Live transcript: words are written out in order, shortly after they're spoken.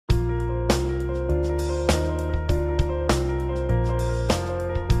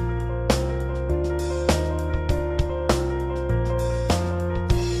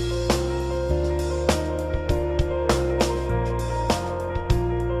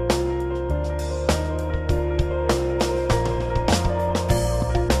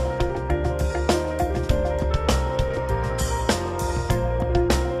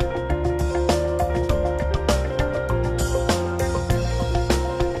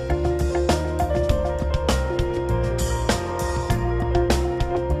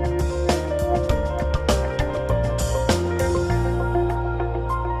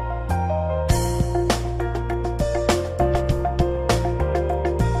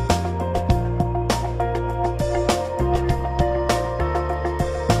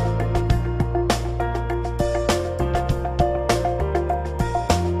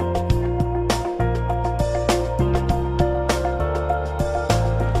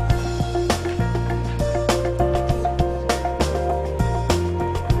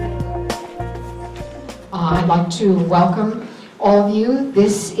like to welcome all of you.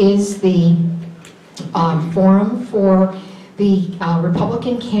 This is the forum for the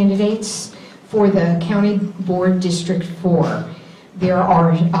Republican candidates for the County Board District 4. There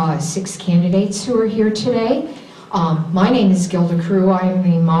are 6 candidates who are here today. My name is Gilda Crew. I am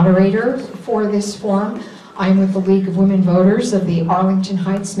the moderator for this forum. I'm with the League of Women Voters of the Arlington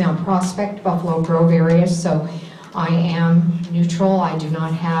Heights, Mount Prospect, Buffalo Grove area, so I am neutral. I do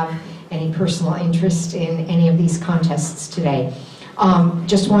not have any personal interest in any of these contests today.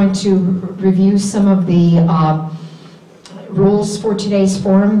 Just wanted to review some of the rules for today's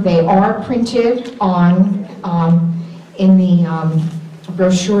forum. They are printed on in the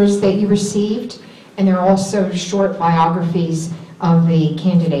brochures that you received, and there are also short biographies of the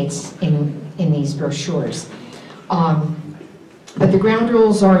candidates in these brochures. But the ground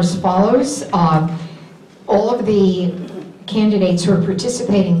rules are as follows. All of the candidates who are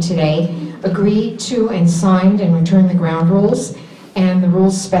participating today agreed to and signed and returned the ground rules, and the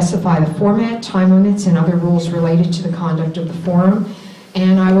rules specify the format, time limits, and other rules related to the conduct of the forum,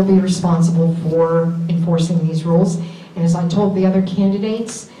 and I will be responsible for enforcing these rules. And as I told the other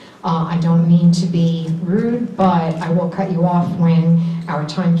candidates, I don't mean to be rude, but I will cut you off when our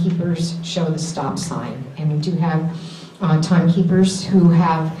timekeepers show the stop sign. And we do have timekeepers who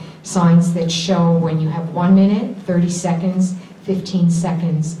have signs that show when you have 1 minute, 30 seconds, 15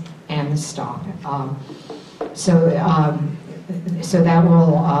 seconds, and the stop. So that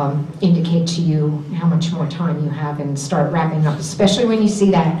will indicate to you how much more time you have and start wrapping up, especially when you see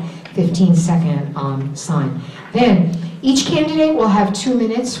that 15-second sign. Then, each candidate will have 2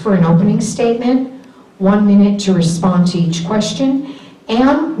 minutes for an opening statement, 1 minute to respond to each question,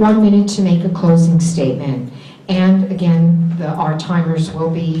 and 1 minute to make a closing statement. And again, our timers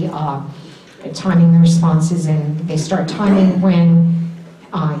will be timing the responses, and they start timing when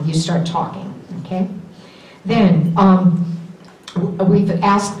you start talking, okay? Then, we've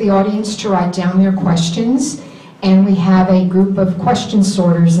asked the audience to write down their questions, and we have a group of question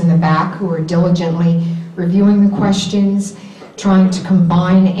sorters in the back who are diligently reviewing the questions, trying to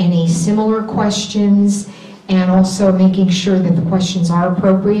combine any similar questions, and also making sure that the questions are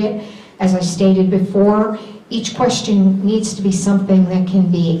appropriate. As I stated before, each question needs to be something that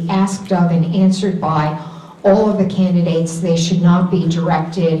can be asked of and answered by all of the candidates. They should not be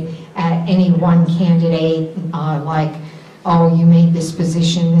directed at any one candidate, like, oh, you made this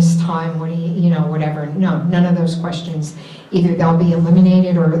position this time, what do you know, whatever. No, none of those questions. Either they'll be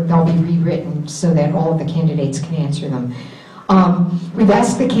eliminated or they'll be rewritten so that all of the candidates can answer them. We've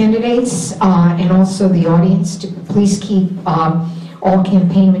asked the candidates and also the audience to please keep all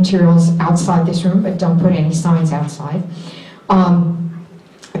campaign materials outside this room, but don't put any signs outside.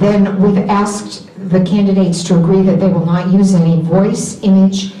 Then we've asked the candidates to agree that they will not use any voice,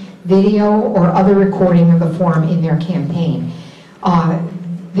 image, video, or other recording of the forum in their campaign.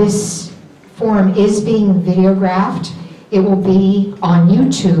 This forum is being videographed. It will be on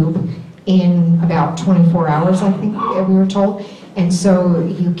YouTube in about 24 hours, I think we were told, and so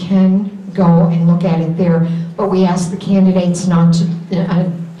you can go and look at it there. But we ask the candidates not to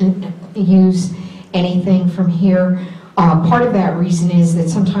use anything from here. Part of that reason is that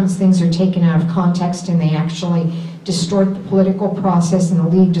sometimes things are taken out of context and they actually distort the political process, and the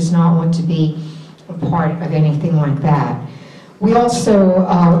League does not want to be a part of anything like that. We also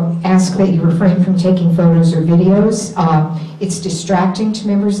ask that you refrain from taking photos or videos. It's distracting to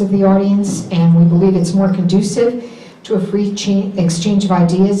members of the audience, and we believe it's more conducive to a free exchange of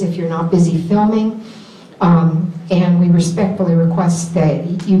ideas if you're not busy filming. And we respectfully request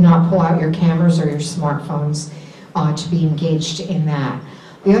that you not pull out your cameras or your smartphones to be engaged in that.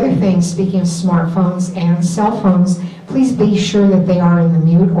 The other thing, speaking of smartphones and cell phones, please be sure that they are in the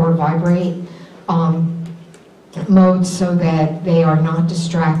mute or vibrate mode so that they are not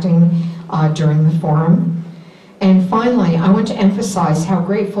distracting during the forum. And finally, I want to emphasize how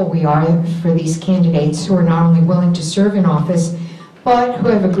grateful we are for these candidates who are not only willing to serve in office, but who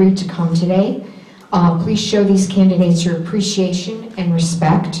have agreed to come today. Please show these candidates your appreciation and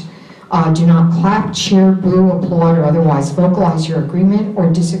respect. Do not clap, cheer, boo, applaud, or otherwise vocalize your agreement or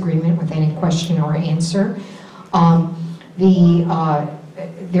disagreement with any question or answer.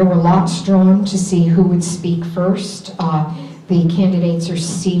 There were lots drawn to see who would speak first. The candidates are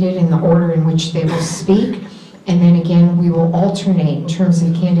seated in the order in which they will speak, and then again we will alternate in terms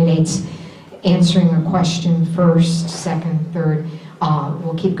of candidates answering a question first, second, third.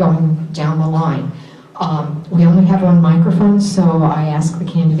 We'll keep going down the line. We only have one microphone, so I ask the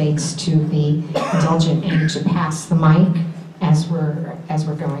candidates to be indulgent and to pass the mic as we're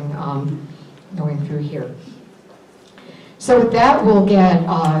going through here. So with that, we'll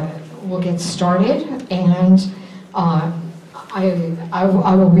we'll get started, and I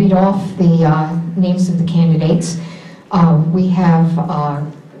will read off the names of the candidates. We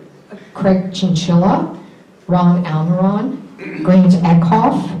have Craig Chinchilla, Ron Almiron, Grant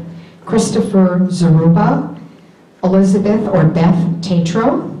Eckhoff, Christopher Zaruba, Elizabeth or Beth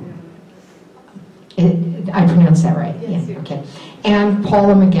Tatro. I pronounced that right? Yes. Yeah, okay. And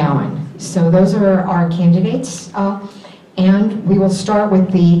Paula McGowan. So those are our candidates. And we will start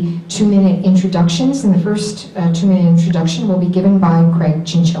with the 2-minute introductions. And the first 2-minute introduction will be given by Craig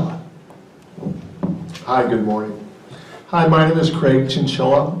Chinchilla. Hi, good morning. Hi, my name is Craig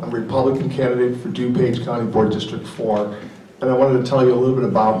Chinchilla. I'm a Republican candidate for DuPage County Board District 4. And I wanted to tell you a little bit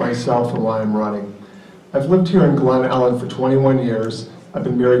about myself and why I'm running. I've lived here in Glen, Ellyn for 21 years. I've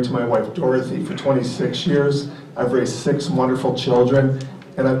been married to my wife Dorothy for 26 years. I've raised 6 wonderful children,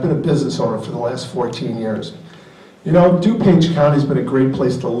 and I've been a business owner for the last 14 years. You know, DuPage County has been a great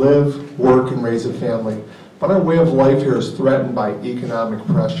place to live, work, and raise a family, but our way of life here is threatened by economic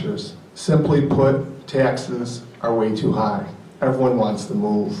pressures. Simply put, taxes are way too high. Everyone wants to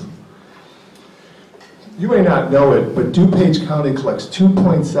move. You may not know it, but DuPage County collects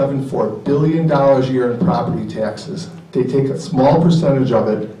 $2.74 billion a year in property taxes. They take a small percentage of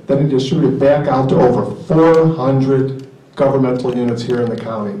it, then they distribute it back out to over 400 governmental units here in the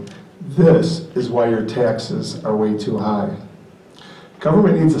county. This is why your taxes are way too high.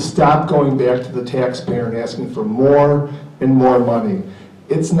 Government needs to stop going back to the taxpayer and asking for more and more money.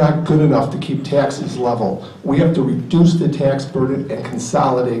 It's not good enough to keep taxes level. We have to reduce the tax burden and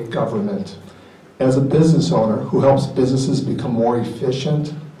consolidate government. As a business owner who helps businesses become more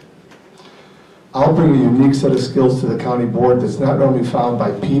efficient, I'll bring a unique set of skills to the county board that's not normally found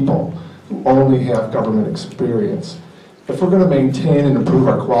by people who only have government experience. If we're going to maintain and improve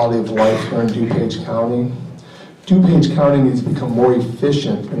our quality of life here in DuPage County needs to become more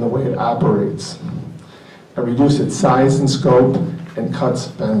efficient in the way it operates and reduce its size and scope and cut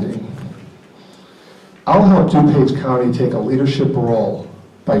spending. I'll help DuPage County take a leadership role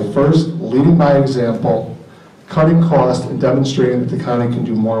by first leading by example, cutting costs, and demonstrating that the county can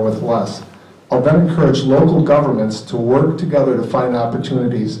do more with less. I'll then encourage local governments to work together to find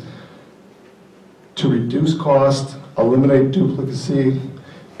opportunities to reduce cost, eliminate duplicacy,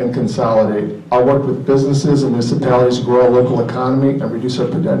 and consolidate. I'll work with businesses and municipalities to grow our local economy and reduce our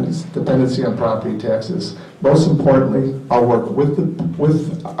dependency on property taxes. Most importantly, I'll work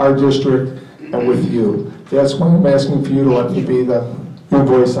with our district and with you. That's why I'm asking for you to let me be your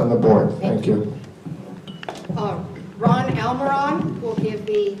voice on the board. Thank you. Ron Almiron will give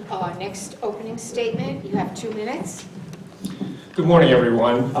the next opening statement. You have 2 minutes. Good morning,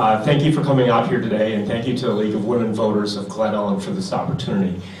 everyone. Thank you for coming out here today, and thank you to the League of Women Voters of Glen Ellyn for this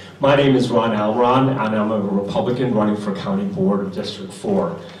opportunity. My name is Ron Almiron, and I'm a Republican running for County Board of District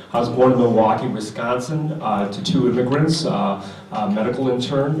 4. I was born in Milwaukee, Wisconsin, to 2 immigrants, a medical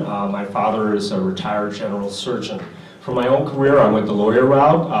intern. My father is a retired general surgeon. For my own career, I went the lawyer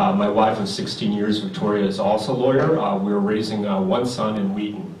route. My wife of 16 years, Victoria, is also a lawyer. We were raising 1 son in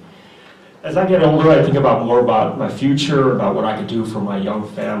Wheaton. As I get older, I think more about my future, about what I could do for my young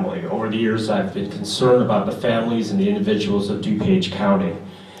family. Over the years, I've been concerned about the families and the individuals of DuPage County.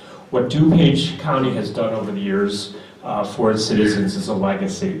 What DuPage County has done over the years for its citizens is a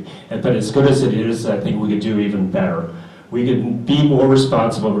legacy. But as good as it is, I think we could do even better. We can be more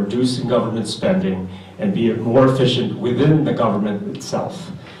responsible, reducing government spending, and be more efficient within the government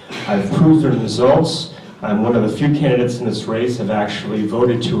itself. I've proved the results. I'm one of the few candidates in this race have actually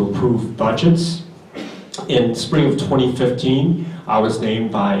voted to approve budgets. In spring of 2015, I was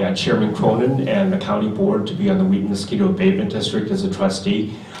named by Chairman Cronin and the county board to be on the Wheaton Mosquito Abatement District as a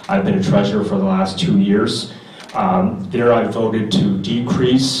trustee. I've been a treasurer for the last 2 years. There I voted to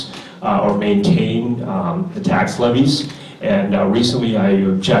decrease or maintain the tax levies, and recently I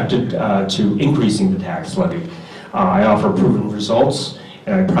objected to increasing the tax levy. I offer proven results,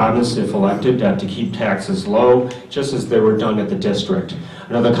 and I promised, if elected, to keep taxes low, just as they were done at the district.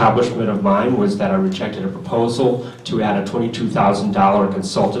 Another accomplishment of mine was that I rejected a proposal to add a $22,000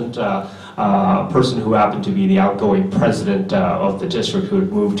 consultant, person who happened to be the outgoing president of the district who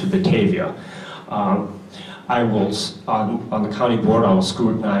had moved to Batavia. I will, on the county board, I will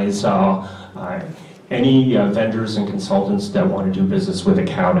scrutinize any vendors and consultants that want to do business with the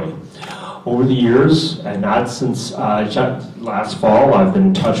county. Over the years, and not since last fall, I've been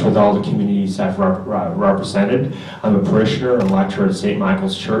in touch with all the communities I've represented. I'm a parishioner and lecturer at St.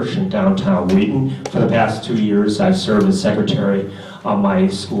 Michael's Church in downtown Wheaton. For the past 2 years, I've served as secretary on my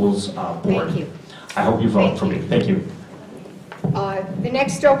school's board. Thank you. I hope you vote for me. Thank you. The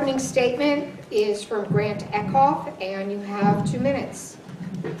next opening statement is from Grant Eckhoff, and you have 2 minutes.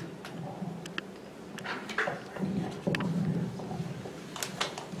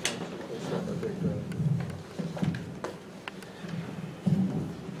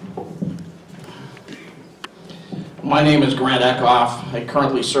 My name is Grant Eckhoff. I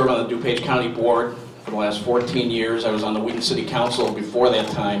currently serve on the DuPage County Board for the last 14 years. I was on the Wheaton City Council before that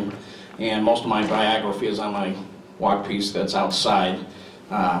time, and most of my biography is on my walk piece that's outside.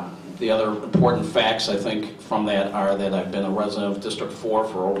 The other important facts, I think, from that are that I've been a resident of District 4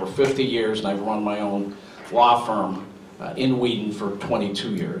 for over 50 years, and I've run my own law firm in Wheaton for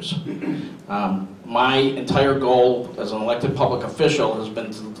 22 years. My entire goal as an elected public official has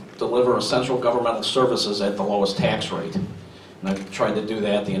been to deliver essential governmental services at the lowest tax rate. And I've tried to do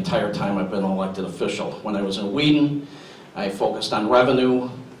that the entire time I've been an elected official. When I was in Wheaton, I focused on revenue,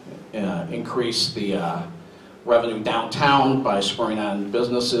 increased the revenue downtown by spurring on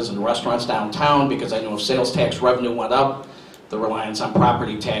businesses and restaurants downtown, because I knew if sales tax revenue went up, the reliance on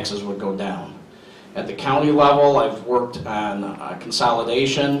property taxes would go down. At the county level, I've worked on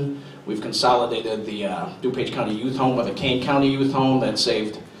consolidation. We've consolidated the DuPage County Youth Home with a Kane County Youth Home that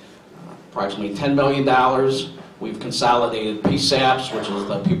saved approximately $10 million. We've consolidated PSAPs, which is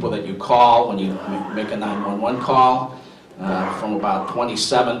the people that you call when you make a 911 call, from about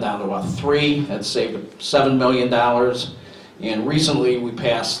 27 down to about 3. That saved $7 million. And recently we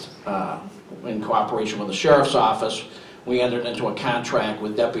passed, in cooperation with the Sheriff's Office, we entered into a contract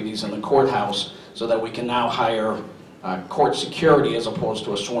with deputies in the courthouse so that we can now hire court security as opposed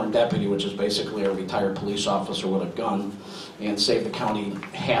to a sworn deputy, which is basically a retired police officer with a gun, and save the county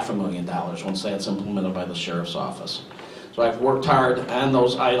 $500,000 once that's implemented by the Sheriff's Office. So I've worked hard on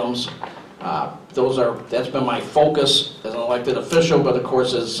those items. That's been my focus as an elected official, but of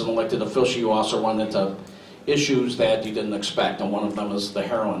course as an elected official you also run into issues that you didn't expect, and one of them is the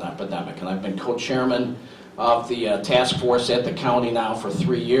heroin epidemic. And I've been co-chairman of the task force at the county now for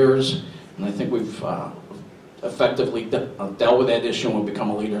 3 years, and I think we've effectively dealt with that issue and we've become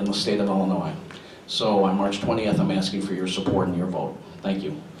a leader in the state of Illinois. So on March 20th, I'm asking for your support and your vote. Thank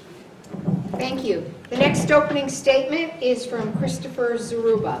you. Thank you. The next opening statement is from Christopher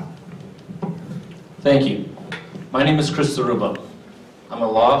Zaruba. Thank you. My name is Chris Zaruba. I'm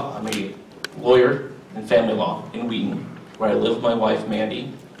a lawyer in family law in Wheaton, where I live with my wife,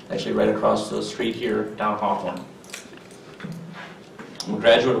 Mandy, actually right across the street here down Hawthorne. I'm a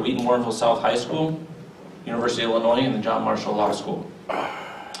graduate of Wheaton Warrenville South High School, University of Illinois, and the John Marshall Law School.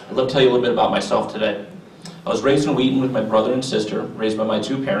 I'd love to tell you a little bit about myself today. I was raised in Wheaton with my brother and sister, raised by my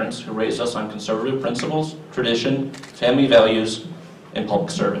 2 parents, who raised us on conservative principles, tradition, family values, and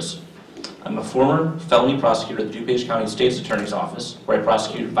public service. I'm a former felony prosecutor at the DuPage County State's Attorney's Office, where I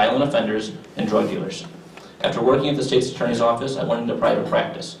prosecuted violent offenders and drug dealers. After working at the State's Attorney's Office, I went into private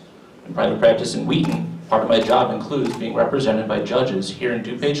practice. In private practice in Wheaton, part of my job includes being represented by judges here in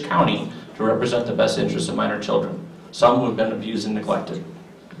DuPage County to represent the best interests of minor children, some who have been abused and neglected.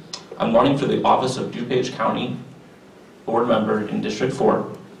 I'm running for the office of DuPage County Board Member in District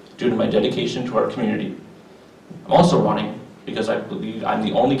 4 due to my dedication to our community. I'm also running because I believe I'm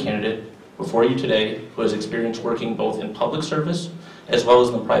the only candidate before you today who has experience working both in public service as well as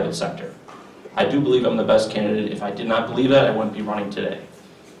in the private sector. I do believe I'm the best candidate. If I did not believe that, I wouldn't be running today.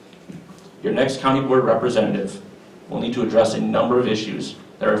 Your next county board representative will need to address a number of issues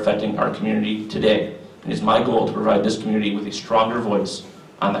that are affecting our community today. It is my goal to provide this community with a stronger voice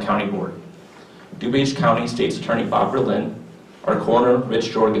on the county board. DuPage County State's Attorney Bob Glen, our coroner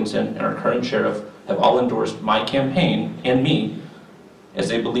Rich Jorgensen, and our current sheriff have all endorsed my campaign and me, as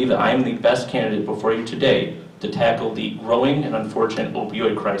they believe that I am the best candidate before you today to tackle the growing and unfortunate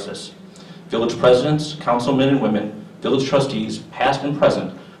opioid crisis. Village presidents, councilmen and women, village trustees, past and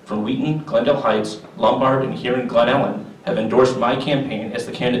present, from Wheaton, Glendale Heights, Lombard, and here in Glen Ellyn, have endorsed my campaign as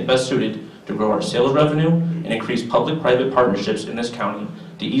the candidate best suited to grow our sales revenue and increase public-private partnerships in this county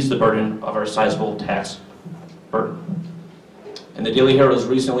to ease the burden of our sizable tax burden. And the Daily Herald has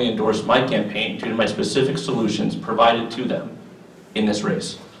recently endorsed my campaign due to my specific solutions provided to them in this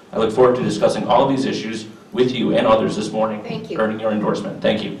race. I look forward to discussing all of these issues with you and others this morning. Thank you. Earning your endorsement.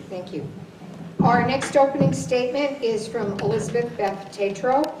 Thank you. Thank you. Our next opening statement is from Elizabeth Beth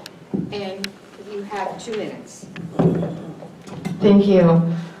Tatro, and you have 2 minutes. Thank you.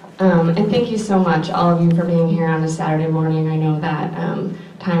 And thank you so much, all of you, for being here on a Saturday morning. I know that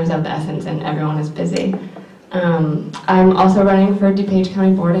time is of the essence and everyone is busy. I'm also running for DuPage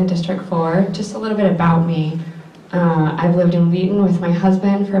County Board in District 4. Just a little bit about me. I've lived in Wheaton with my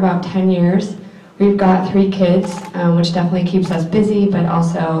husband for about 10 years. We've got 3 kids, which definitely keeps us busy, but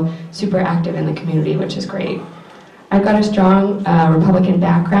also super active in the community, which is great. I've got a strong Republican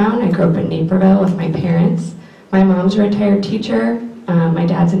background. I grew up in Naperville with my parents. My mom's a retired teacher. My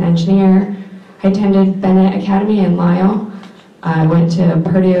dad's an engineer. I attended Bennett Academy in Lisle. I went to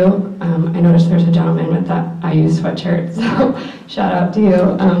Purdue. I noticed there's a gentleman with that IU sweatshirt, so shout out to you,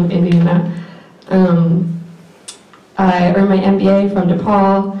 Indiana. I earned my MBA from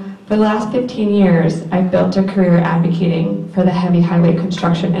DePaul. For the last 15 years, I've built a career advocating for the heavy highway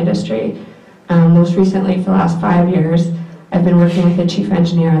construction industry. Most recently, for the last 5 years, I've been working with the chief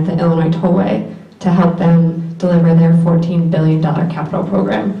engineer at the Illinois Tollway to help them deliver their $14 billion capital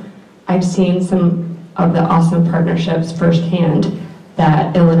program. I've seen some of the awesome partnerships firsthand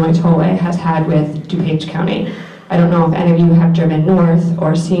that Illinois Tollway has had with DuPage County. I don't know if any of you have driven north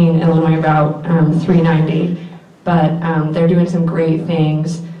or seen Illinois Route 390, but they're doing some great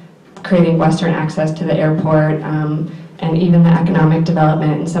things, creating western access to the airport, and even the economic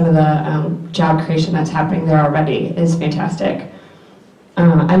development and some of the job creation that's happening there already is fantastic.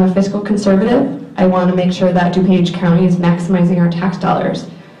 I'm a fiscal conservative. I want to make sure that DuPage County is maximizing our tax dollars.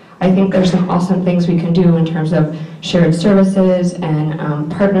 I think there's some awesome things we can do in terms of shared services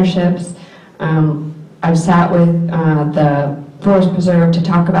and partnerships. I've sat with the Forest Preserve to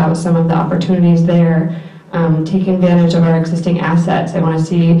talk about some of the opportunities there, taking advantage of our existing assets. I want to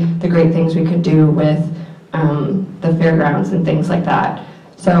see the great things we could do with the fairgrounds and things like that.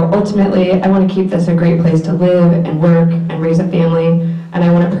 So ultimately, I want to keep this a great place to live and work and raise a family, and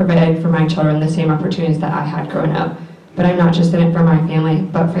I want to provide for my children the same opportunities that I had growing up. But I'm not just in it for my family,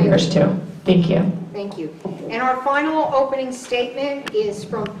 but for yours too. Thank you. Thank you. And our final opening statement is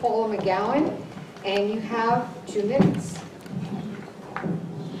from Paula McGowan, and you have 2 minutes.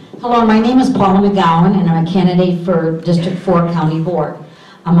 Hello, my name is Paula McGowan, and I'm a candidate for District 4 County Board.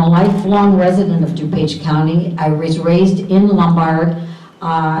 I'm a lifelong resident of DuPage County. I was raised in Lombard,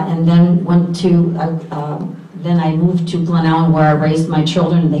 and then then I moved to Glen, Ellyn, where I raised my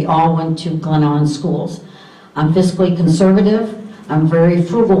children, and they all went to Glen Ellyn schools. I'm fiscally conservative. I'm very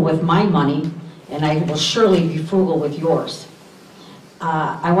frugal with my money, and I will surely be frugal with yours.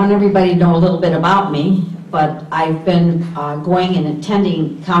 I want everybody to know a little bit about me, but I've been going and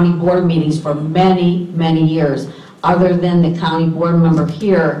attending county board meetings for many, many years. Other than the county board member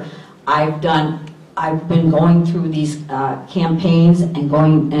here, I've been going through these campaigns and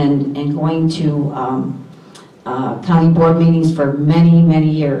going to county board meetings for many, many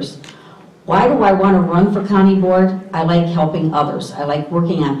years. Why do I want to run for county board? I like helping others. I like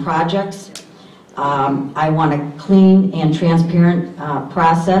working on projects. I want a clean and transparent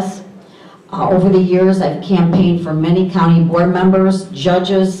process. Over the years, I've campaigned for many county board members,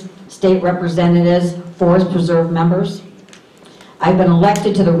 judges, state representatives, Forest Preserve members. I've been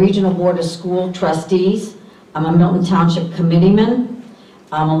elected to the Regional Board of School Trustees. I'm a Milton Township Committeeman.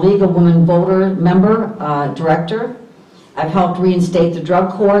 I'm a League of Women Voter member, director. I've helped reinstate the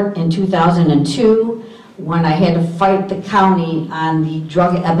drug court in 2002 when I had to fight the county on the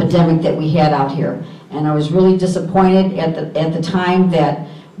drug epidemic that we had out here. And I was really disappointed at the time that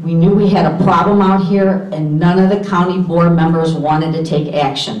we knew we had a problem out here and none of the county board members wanted to take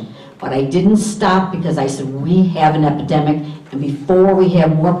action. But I didn't stop because I said we have an epidemic, and before we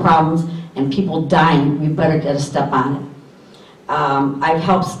have more problems and people dying, we better get a step on it. I've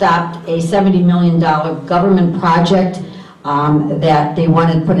helped stop a $70 million government project that they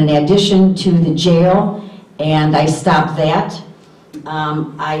wanted to put an addition to the jail, and I stopped that.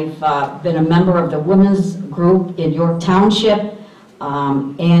 I've been a member of the women's group in York Township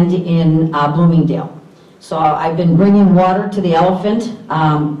and in Bloomingdale. So I've been bringing water to the elephant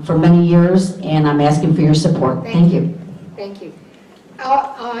for many years, and I'm asking for your support. Thank you. Thank you.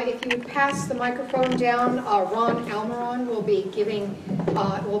 If you pass the microphone down, Ron Almiron will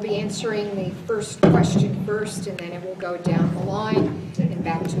be answering the first question first, and then it will go down the line and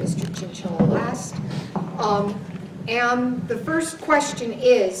back to Mr. Chinchilla last. And the first question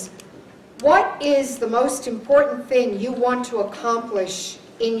is, what is the most important thing you want to accomplish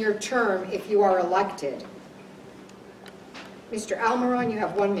in your term if you are elected? Mr. Almiron, you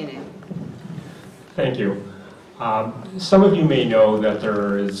have 1 minute. Thank you. Some of you may know that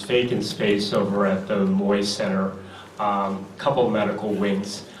there is vacant space over at the Moy Center, a couple of medical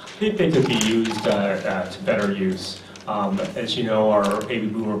wings. I think they could be used to better use. As you know, our baby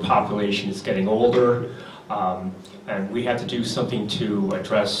boomer population is getting older, and we have to do something to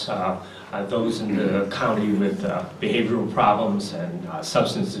address those in the county with behavioral problems and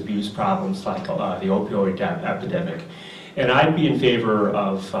substance abuse problems like the opioid epidemic. And I'd be in favor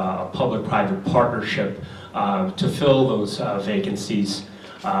of a public-private partnership to fill those vacancies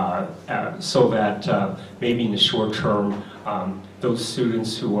so that maybe in the short term those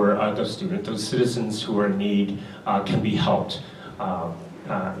students who are those citizens who are in need can be helped.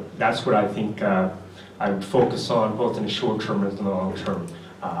 That's what I think I would focus on both in the short term and in the long term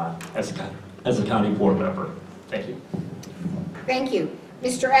as a county board member. Thank you. Thank you.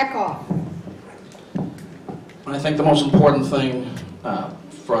 Mr. Eckhoff. I think the most important thing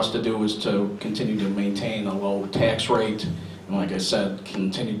for us to do is to continue to maintain a low tax rate, and like I said,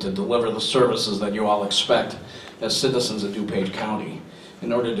 continue to deliver the services that you all expect as citizens of DuPage County.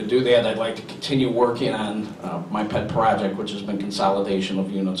 In order to do that, I'd like to continue working on my pet project, which has been consolidation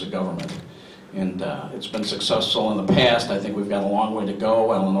of units of government. And it's been successful in the past. I think we've got a long way to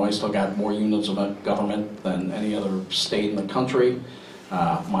go. Illinois still got more units of government than any other state in the country.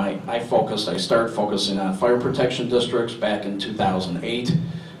 I started focusing on fire protection districts back in 2008,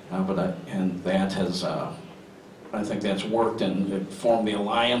 and that has, I think that's worked, and it formed the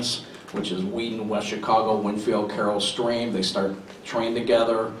alliance, which is Wheaton, West Chicago, Winfield, Carroll Stream. They start train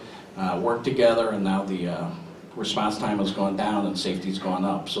together, work together, and now the response time has gone down and safety's gone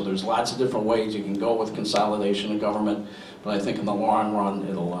up. So there's lots of different ways you can go with consolidation of government, but I think in the long run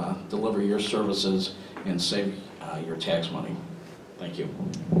it'll deliver your services and save your tax money. Thank you.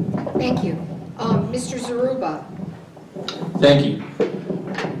 Thank you. Mr. Zaruba. Thank you.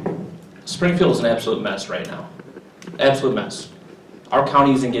 Springfield is an absolute mess right now. Absolute mess. Our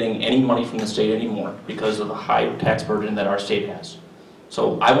county isn't getting any money from the state anymore because of the high tax burden that our state has.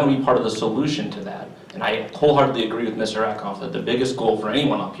 So I want to be part of the solution to that. And I wholeheartedly agree with Mr. Eckhoff that the biggest goal for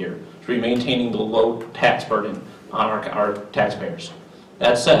anyone up here is to be maintaining the low tax burden on our taxpayers.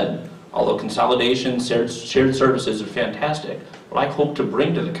 That said, although consolidation, shared services are fantastic, what I hope to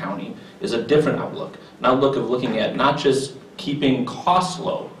bring to the county is a different outlook. An outlook of looking at not just keeping costs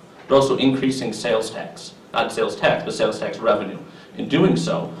low, but also increasing sales tax. Not sales tax, but sales tax revenue. In doing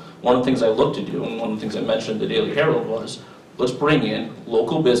so, one of the things I look to do, and one of the things I mentioned in the Daily Herald was, let's bring in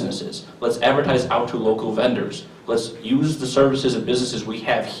local businesses. Let's advertise out to local vendors. Let's use the services and businesses we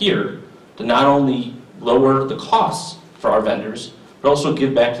have here to not only lower the costs for our vendors, but also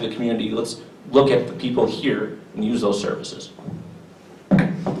give back to the community. Let's look at the people here and use those services.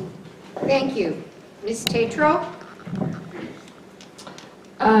 Thank you. Ms. Tatro?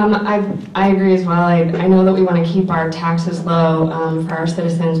 I agree as well. I know that we want to keep our taxes low for our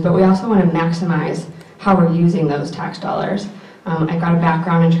citizens, but we also want to maximize how we're using those tax dollars. I got a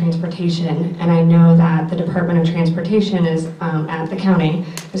background in transportation, and I know that the Department of Transportation is at the county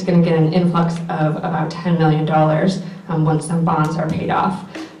is going to get an influx of about $10 million once some bonds are paid off.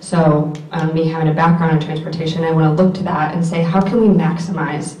 So me having a background in transportation, I want to look to that and say, how can we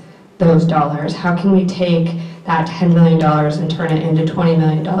maximize those dollars? How can we take that $10 million and turn it into $20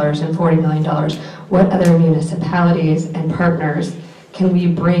 million and $40 million? What other municipalities and partners can we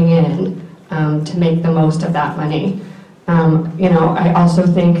bring in to make the most of that money? I also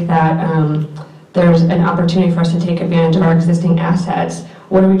think that there's an opportunity for us to take advantage of our existing assets.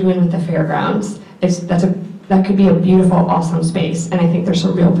 What are we doing with the fairgrounds? That could be a beautiful, awesome space, and I think there's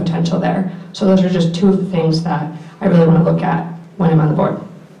some real potential there. So those are just two of the things that I really want to look at when I'm on the board.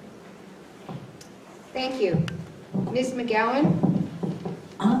 Thank you. Ms. McGowan?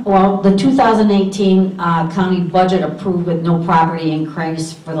 Well, the 2018 county budget approved with no property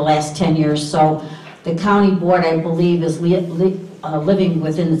increase for the last 10 years, so the county board, I believe, is living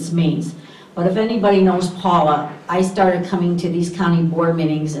within its means. But if anybody knows Paula, I started coming to these county board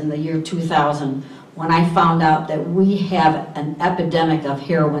meetings in the year 2000 when I found out that we have an epidemic of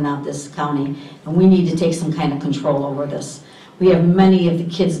heroin out this county, and we need to take some kind of control over this. We have many of the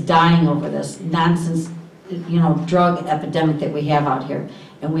kids dying over this nonsense, drug epidemic that we have out here,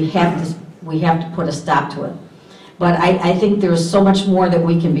 and we have to put a stop to it. But I think there's so much more that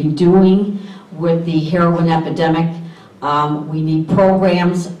we can be doing with the heroin epidemic. We need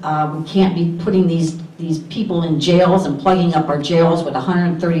programs. We can't be putting these people in jails and plugging up our jails with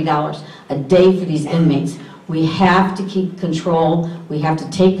 $130 a day for these inmates. We have to keep control. We have to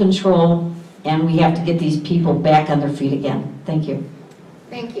take control, and we have to get these people back on their feet again. Thank you.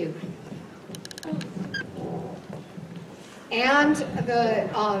 Thank you. And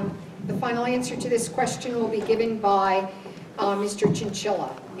the final answer to this question will be given by Mr.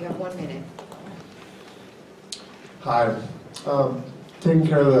 Chinchilla. You have 1 minute. Hi. Taking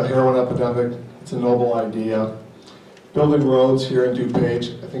care of the heroin epidemic, it's a noble idea. Building roads here in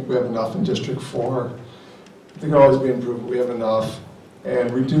DuPage, I think we have enough in District 4. They can always be improved, but we have enough.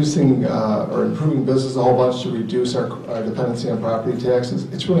 And reducing or improving business a whole bunch to reduce our dependency on property taxes,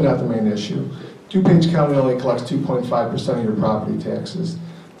 it's really not the main issue. DuPage County only collects 2.5% of your property taxes.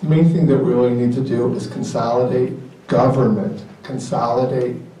 The main thing that we really need to do is consolidate government, and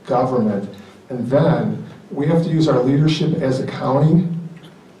then we have to use our leadership as a county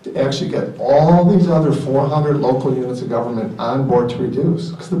to actually get all these other 400 local units of government on board to reduce.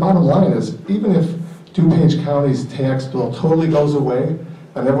 Because the bottom line is, even if DuPage County's tax bill totally goes away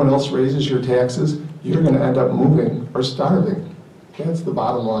and everyone else raises your taxes, you're going to end up moving or starving. That's the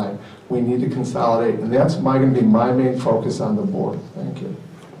bottom line. We need to consolidate, and that's going to be my main focus on the board. Thank you.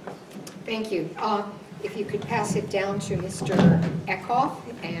 Thank you. If you could pass it down to Mr. Eckhoff,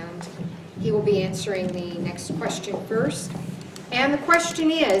 and he will be answering the next question first. And the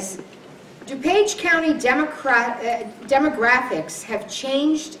question is, DuPage County demographics have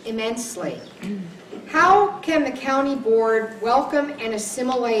changed immensely. How can the county board welcome and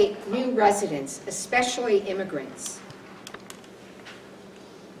assimilate new residents, especially immigrants?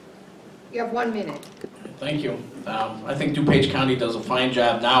 You have 1 minute. Thank you. I think DuPage County does a fine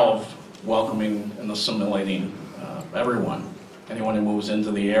job now of welcoming and assimilating everyone, anyone who moves into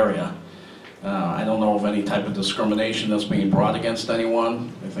the area. I don't know of any type of discrimination that's being brought against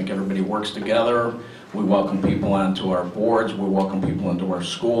anyone. I think everybody works together. We welcome people onto our boards. We welcome people into our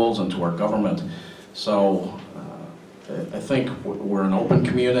schools, into our government. So I think we're an open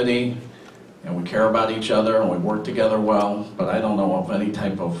community, and we care about each other, and we work together well, but I don't know of any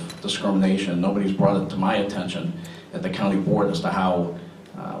type of discrimination. Nobody's brought it to my attention at the county board as to how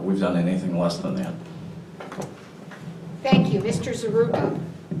we've done anything less than that. Thank you. Mr. Zaruga.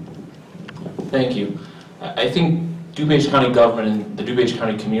 Thank you. I think DuPage County government and the DuPage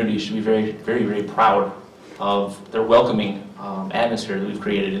County community should be very, very, very proud of their welcoming atmosphere that we've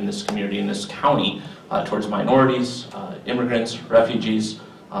created in this community, in this county, towards minorities, immigrants, refugees,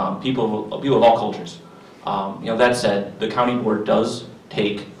 people of all cultures. That said, the county board does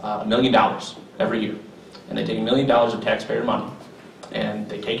take $1 million every year, and they take $1 million of taxpayer money, and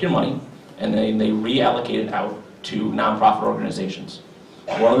they take your money, and then they reallocate it out to nonprofit organizations.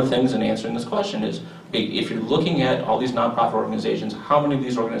 One of the things in answering this question is, okay, if you're looking at all these nonprofit organizations, how many of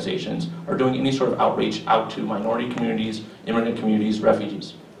these organizations are doing any sort of outreach out to minority communities, immigrant communities,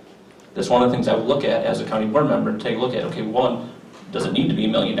 refugees? That's one of the things I would look at as a county board member, to take a look at, okay, one, does it need to be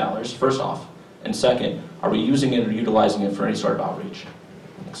 $1 million, first off? And second, are we using it or utilizing it for any sort of outreach?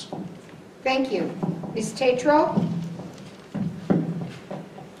 Thanks. Thank you. Ms. Tatro?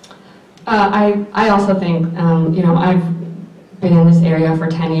 I also think, I've been in this area for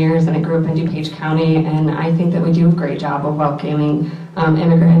 10 years, and I grew up in DuPage County, and I think that we do a great job of welcoming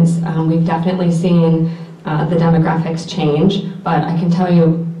immigrants. We've definitely seen the demographics change, but I can tell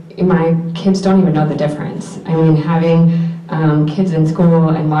you, my kids don't even know the difference. I mean, having kids in school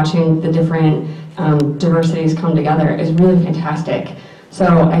and watching the different diversities come together is really fantastic.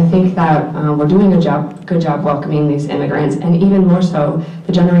 So I think that we're doing a good job welcoming these immigrants, and even more so,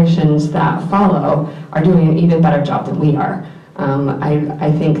 the generations that follow are doing an even better job than we are.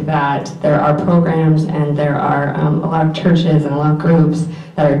 I think that there are programs, and there are a lot of churches and a lot of groups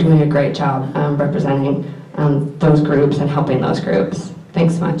that are doing a great job representing those groups and helping those groups.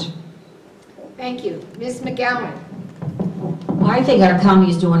 Thanks so much. Thank you. Ms. McGowan? I think our county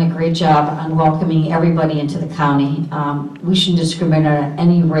is doing a great job on welcoming everybody into the county. We shouldn't discriminate on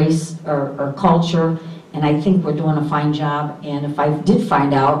any race or culture, and I think we're doing a fine job. And if I did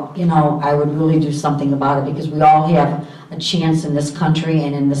find out, I would really do something about it, because we all have a chance in this country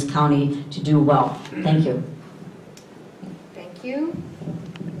and in this county to do well. Thank you. Thank you.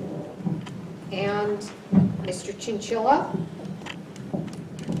 And Mr. Chinchilla?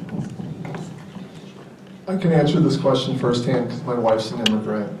 I can answer this question firsthand because my wife's an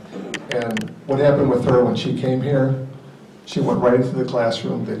immigrant. And what happened with her when she came here, she went right into the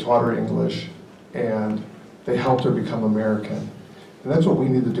classroom, they taught her English, and they helped her become American. And that's what we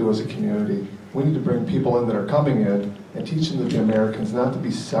need to do as a community. We need to bring people in that are coming in and teach them to be Americans, not to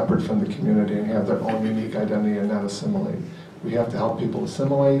be separate from the community and have their own unique identity and not assimilate. We have to help people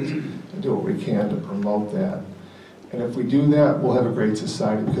assimilate and do what we can to promote that. And if we do that, we'll have a great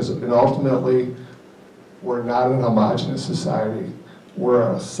society, because ultimately, we're not an homogenous society.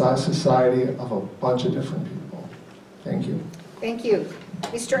 We're a society of a bunch of different people. Thank you. Thank you.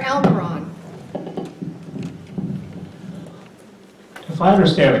 Mr. Almiron? If I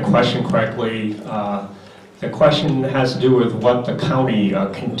understand the question correctly, the question has to do with what the county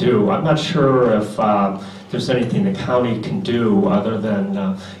can do. I'm not sure if there's anything the county can do other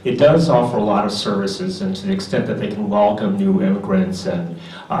than it does offer a lot of services, and to the extent that they can welcome new immigrants and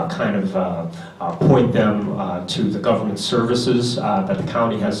point them to the government services that the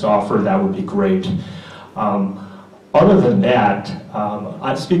county has to offer, that would be great. Other than that,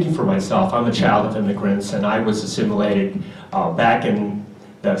 I'm speaking for myself. I'm a child of immigrants, and I was assimilated back in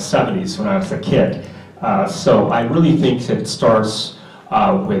the 70s when I was a kid. So I really think that it starts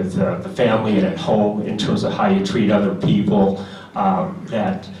with the family and at home in terms of how you treat other people,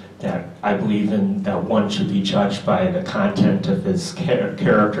 that I believe in, that one should be judged by the content of his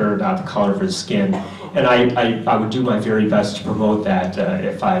character, not the color of his skin. And I would do my very best to promote that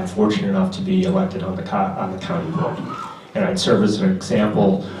if I'm fortunate enough to be elected on the county board. and I'd serve as an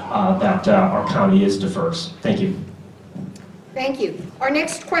example that our county is diverse. Thank you. Thank you. Our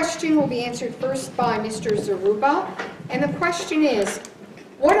next question will be answered first by Mr. Zaruba, and the question is,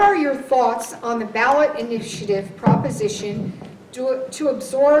 what are your thoughts on the ballot initiative proposition to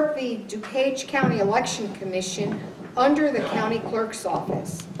absorb the DuPage County Election Commission under the county clerk's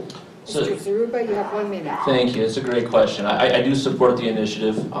office? Mr. Zaruba, you have 1 minute. Thank you. It's a great question. I do support the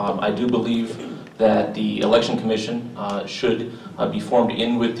initiative. I do believe that the election commission should be formed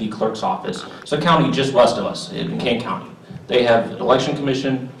in with the clerk's office. So a county just west of us, in Kane County, they have an election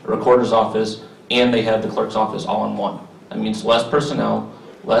commission, a recorder's office, and they have the clerk's office all in one. That means less personnel,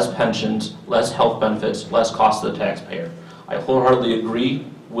 less pensions, less health benefits, less cost to the taxpayer. I wholeheartedly agree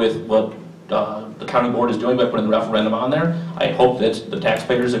with what the county board is doing by putting the referendum on there. I hope that the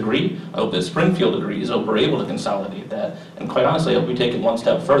taxpayers agree. I hope that Springfield agrees. I hope we're able to consolidate that. And quite honestly, I hope we take it one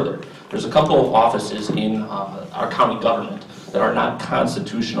step further. There's a couple of offices in our county government that are not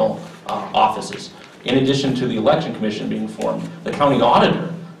constitutional offices. In addition to the election commission being formed, the county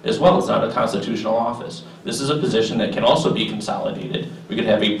auditor as well is not a constitutional office. This is a position that can also be consolidated. We could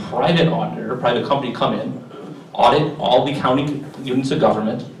have a private auditor, a private company come in, audit all the county units of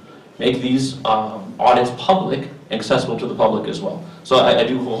government, make these audits public, accessible to the public as well. So I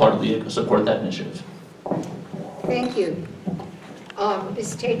do wholeheartedly support that initiative. Thank you.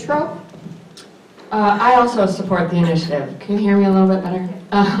 Ms. Tatro? I also support the initiative. Can you hear me a little bit better?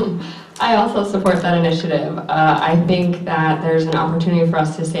 I also support that initiative. I think that there's an opportunity for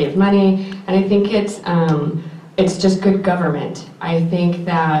us to save money, and I think it's just good government. I think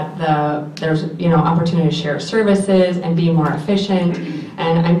that there's opportunity to share services and be more efficient,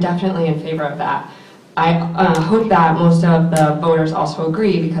 and I'm definitely in favor of that. I hope that most of the voters also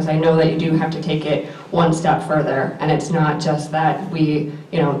agree, because I know that you do have to take it one step further, and it's not just that the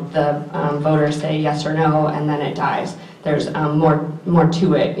voters say yes or no and then it dies. There's more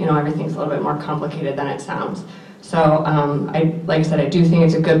to it. Everything's a little bit more complicated than it sounds. So like I said, I do think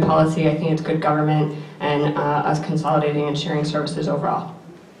it's a good policy. I think it's good government, and us consolidating and sharing services overall.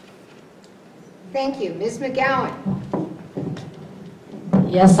 Thank you. Ms. McGowan?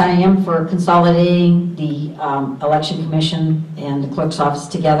 Yes, I am for consolidating the election commission and the clerk's office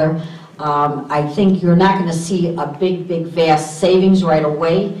together. I think you're not going to see a big, vast savings right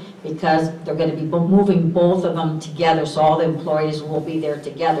away, because they're going to be moving both of them together, so all the employees will be there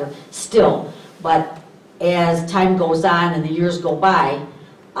together still. But as time goes on and the years go by,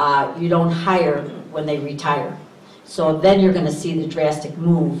 you don't hire when they retire. So then you're going to see the drastic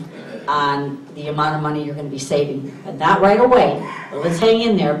move on the amount of money you're going to be saving. But not right away. But let's hang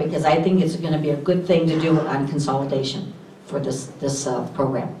in there, because I think it's going to be a good thing to do on consolidation for this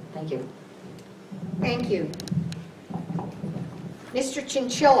program. Thank you. Thank you. Mr.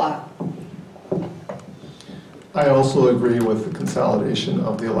 Chinchilla? I also agree with the consolidation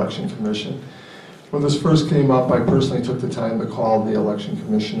of the election commission. When this first came up, I personally took the time to call the election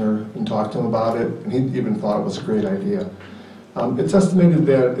commissioner and talk to him about it, and he even thought it was a great idea. It's estimated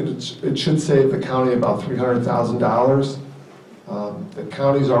that it should save the county about $300,000. The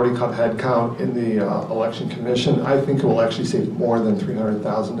county's already cut head count in the election commission. I think it will actually save more than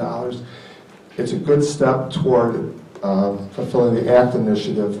 $300,000. It's a good step toward fulfilling the ACT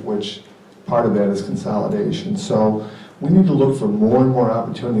initiative, which part of that is consolidation. So we need to look for more and more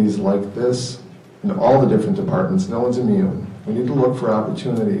opportunities like this in all the different departments. No one's immune. We need to look for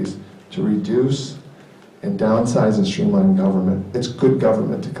opportunities to reduce and downsize and streamline government. It's good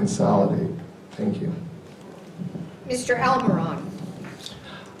government to consolidate. Thank you. Mr. Almiron?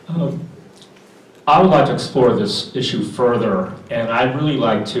 I would like to explore this issue further, and I'd really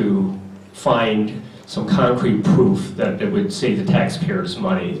like to find some concrete proof that it would save the taxpayers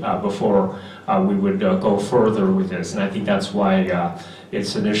money before we would go further with this. And I think that's why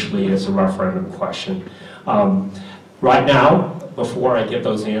it's initially as a referendum question. Right now, before I get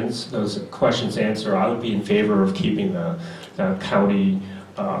those questions answered, I would be in favor of keeping the county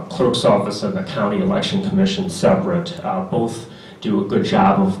clerk's office and the county election commission separate. Both do a good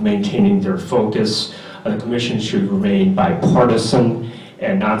job of maintaining their focus. The commission should remain bipartisan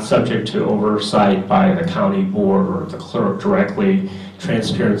and not subject to oversight by the county board or the clerk directly.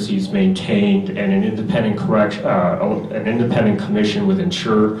 Transparency is maintained, and an independent commission would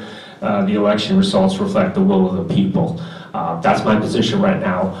ensure the election results reflect the will of the people. That's my position right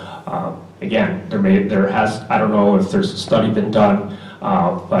now. Again, I don't know if there's a study been done,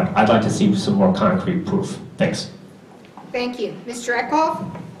 but I'd like to see some more concrete proof. Thanks. Thank you. Mr. Eckhoff?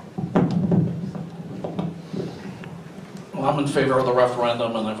 Well, I'm in favor of the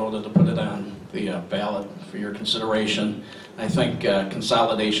referendum, and I voted to put it on the ballot for your consideration. I think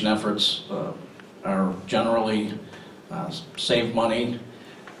consolidation efforts are generally save money.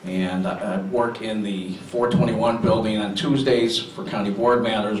 And I work in the 421 building on Tuesdays for county board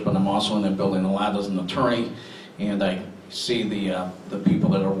matters, but I'm also in that building a lot as an attorney. And I see the people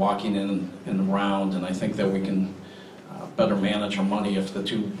that are walking in and around, and I think that we can better manage our money if the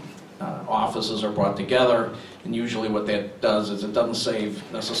two offices are brought together. And usually what that does is it doesn't save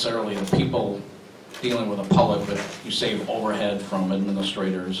necessarily the people dealing with the public, but you save overhead from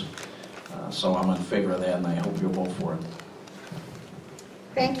administrators. So I'm in favor of that, and I hope you'll vote for it.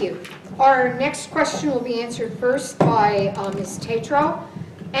 Thank you. Our next question will be answered first by Ms. Tatro.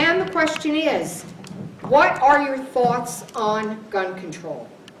 And the question is, what are your thoughts on gun control?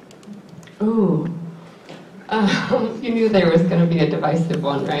 Ooh. You knew there was going to be a divisive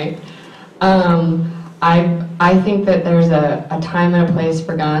one, right? I think that there's a time and a place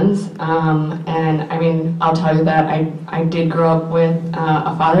for guns. And I mean, I'll tell you that I did grow up with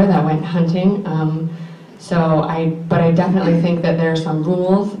a father that went hunting. But I definitely think that there are some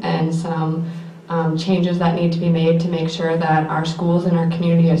rules and some changes that need to be made to make sure that our schools and our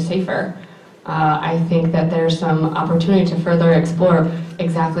community is safer. I think that there's some opportunity to further explore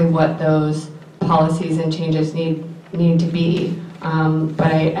exactly what those policies and changes need to be.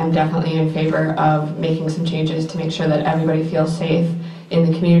 But I am definitely in favor of making some changes to make sure that everybody feels safe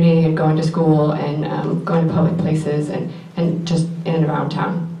in the community and going to school and going to public places and just in and around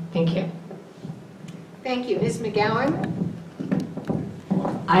town. Thank you. Thank you. Ms. McGowan?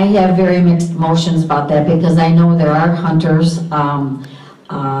 I have very mixed emotions about that because I know there are hunters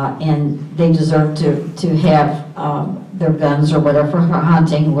and they deserve to have their guns or whatever for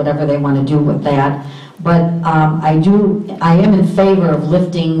hunting, whatever they want to do with that. But I am in favor of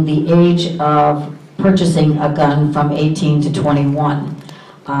lifting the age of purchasing a gun from 18 to 21.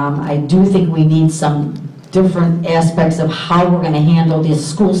 I do think we need some different aspects of how we're going to handle this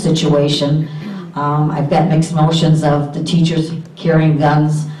school situation. I've got mixed emotions of the teachers carrying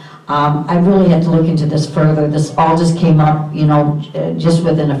guns. I really have to look into this further. This all just came up, just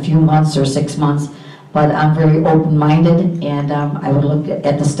within a few months or 6 months. But I'm very open-minded, and I would look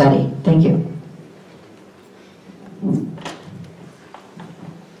at the study. Thank you.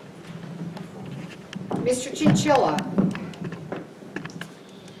 Mr. Chinchilla?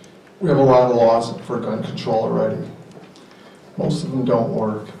 We have a lot of laws for gun control already. Most of them don't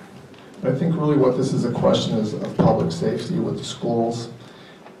work. I think really what this is a question is of public safety with the schools.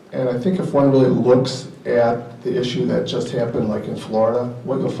 And I think if one really looks at the issue that just happened like in Florida,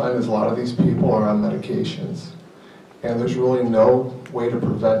 what you'll find is a lot of these people are on medications. And there's really no way to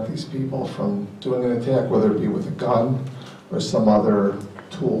prevent these people from doing an attack, whether it be with a gun or some other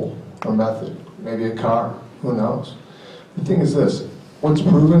tool or method, maybe a car, who knows. The thing is this, what's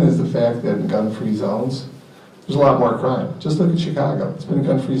proven is the fact that in gun-free zones, there's a lot more crime. Just look at Chicago. It's been a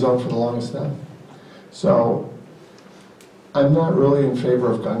gun-free zone for the longest time. So I'm not really in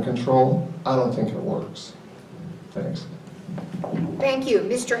favor of gun control. I don't think it works. Thanks. Thank you.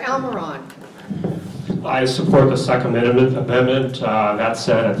 Mr. Almiron? I support the Second Amendment. That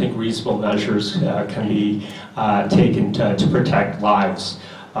said, I think reasonable measures can be taken to protect lives.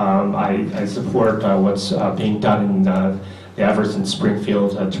 I support what's being done in the efforts in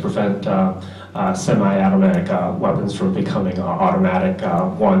Springfield to prevent semi-automatic weapons from becoming automatic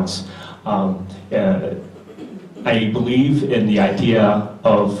ones. I believe in the idea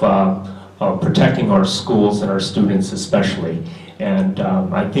of protecting our schools and our students especially. And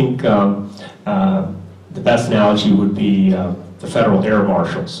I think the best analogy would be the federal air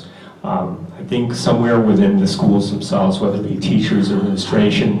marshals. I think somewhere within the schools themselves, whether it be teachers or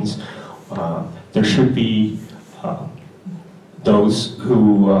administrations, there should be those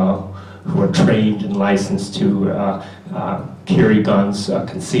who are trained and licensed to carry guns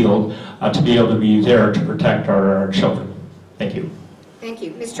concealed to be able to be there to protect our children. Thank you. Thank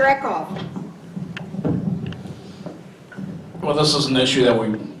you. Mr. Eckhoff? Well, this is an issue that we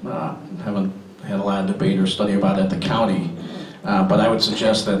haven't had a lot of debate or study about at the county, but I would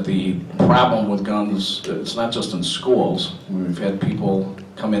suggest that the problem with guns, it's not just in schools. We've had people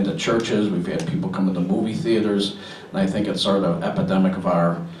come into churches, we've had people come into movie theaters, and I think it's sort of epidemic of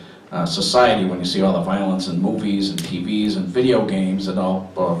our society when you see all the violence in movies and TVs and video games, and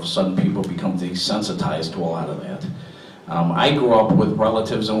all of a sudden people become desensitized to a lot of that. I grew up with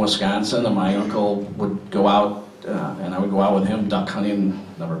relatives in Wisconsin, and my uncle would go out, and I would go out with him duck hunting.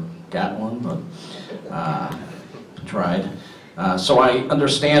 Never got one, but tried. So I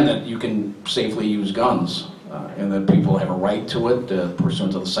understand that you can safely use guns, and that people have a right to it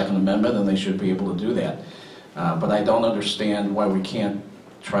pursuant to the Second Amendment, and they should be able to do that. But I don't understand why we can't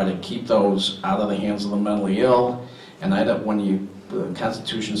try to keep those out of the hands of the mentally ill. And when you the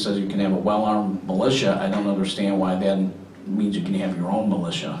Constitution says you can have a well-armed militia, I don't understand why that means you can have your own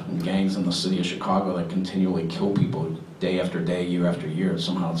militia and gangs in the city of Chicago that continually kill people day after day, year after year.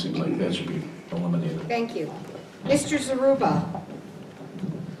 Somehow it seems like that should be eliminated. Thank you. Mr. Zaruba.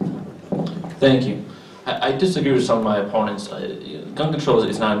 Thank you. I disagree with some of my opponents. Gun control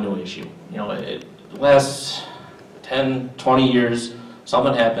is not a new issue. You know, the last 10, 20 years,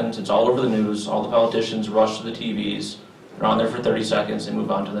 something happens, it's all over the news, all the politicians rush to the TVs, they're on there for 30 seconds and move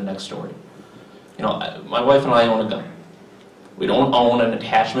on to the next story. You know, my wife and I own a gun. We don't own an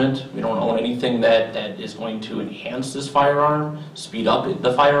attachment, we don't own anything that is going to enhance this firearm, speed up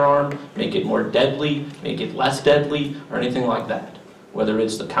the firearm, make it more deadly, make it less deadly, or anything like that. Whether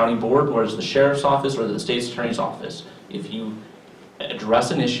it's the county board, or it's the sheriff's office, or the state's attorney's office. If you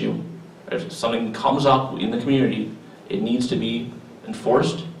address an issue, if something comes up in the community, it needs to be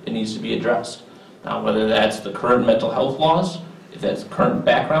enforced, it needs to be addressed. Now, whether that's the current mental health laws, if that's current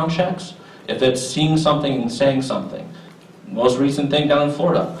background checks, if that's seeing something and saying something. Most recent thing down in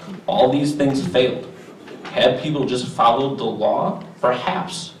Florida, all these things failed. Had people just followed the law,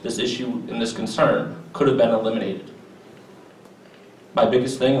 perhaps this issue and this concern could have been eliminated. My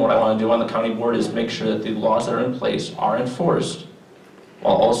biggest thing, what I want to do on the county board, is make sure that the laws that are in place are enforced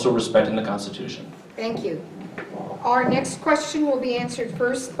while also respecting the Constitution. Thank you. Our next question will be answered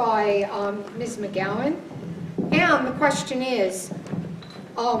first by Ms. McGowan. And the question is,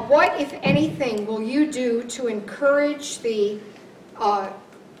 what, if anything, will you do to encourage the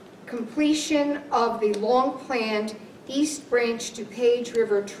completion of the long-planned East Branch DuPage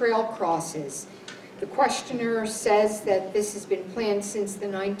River trail crosses? The questioner says that this has been planned since the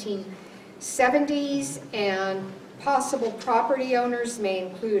 1970s, and possible property owners may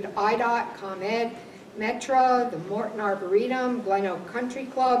include IDOT, ComEd, Metra, the Morton Arboretum, Glen Oak Country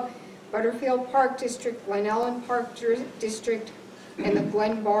Club, Butterfield Park District, Glen Ellyn Park District, and the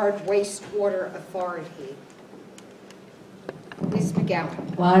Glen Bard Wastewater Authority. Ms.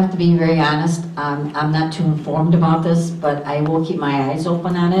 McGowan. Well, I have to be very honest. I'm not too informed about this, but I will keep my eyes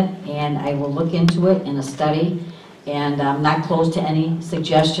open on it, and I will look into it in a study. And I'm not close to any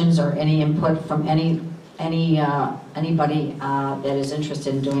suggestions or any input from anybody that is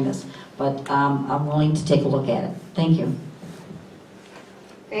interested in doing this. But I'm willing to take a look at it. Thank you.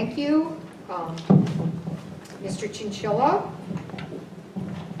 Thank you. Mr. Chinchilla.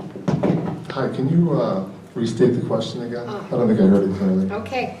 Hi, can you restate the question again? I don't think I heard it clearly.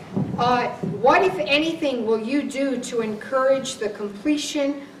 Okay. What, if anything, will you do to encourage the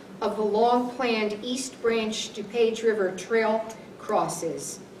completion of the long-planned East Branch DuPage River trail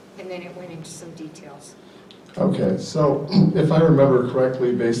crosses? And then it went into some details. Okay, so if I remember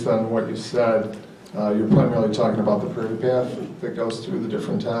correctly, based on what you said, you're primarily talking about the prairie path that goes through the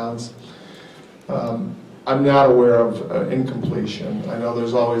different towns. I'm not aware of incompletion. I know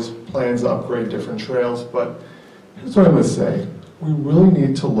there's always plans to upgrade different trails, but here's what I'm going to say. We really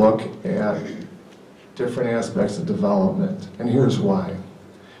need to look at different aspects of development, and here's why.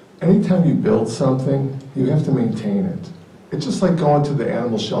 Anytime you build something, you have to maintain it. It's just like going to the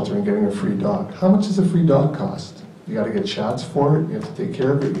animal shelter and getting a free dog. How much does a free dog cost? You got to get shots for it, you have to take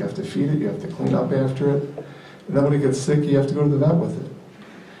care of it, you have to feed it, you have to clean up after it. And then when it gets sick, you have to go to the vet with it.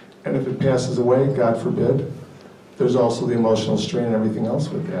 And if it passes away, God forbid, there's also the emotional strain and everything else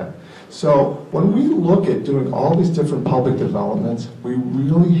with that. So when we look at doing all these different public developments, we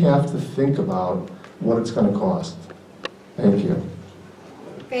really have to think about what it's going to cost. Thank you.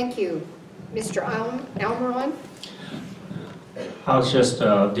 Thank you. Mr. Almiron? I was just,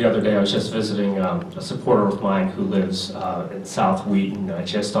 the other day, I was just visiting a supporter of mine who lives in South Wheaton,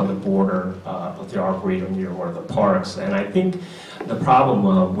 just on the border of the Arboretum near one of the parks. And I think the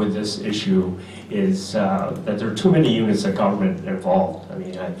problem with this issue is that there are too many units of government involved. I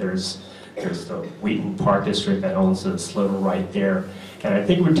mean, there's the Wheaton Park District that owns the sliver right there. And I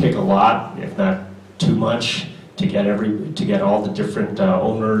think it would take a lot, if not too much, to get all the different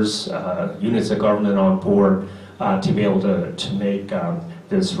owners, units of government on board to be able to make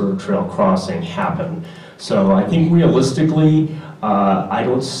this road trail crossing happen. So I think realistically, I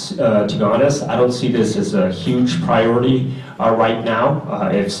don't, to be honest, I don't see this as a huge priority right now.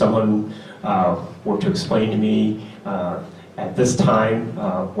 If someone were to explain to me at this time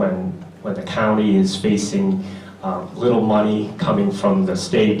when the county is facing little money coming from the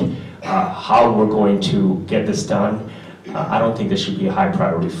state, how we're going to get this done, I don't think this should be a high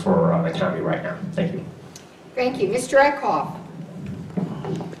priority for the county right now. Thank you. Thank you. Mr. Eckhoff?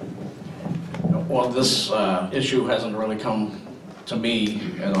 Well, this issue hasn't really come to me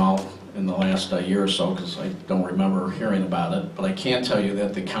at all. in the last year or so, because I don't remember hearing about it, but I can tell you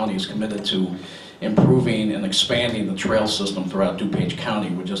that the county is committed to improving and expanding the trail system throughout DuPage County.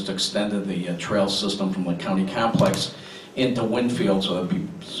 We just extended the trail system from the county complex into Winfield so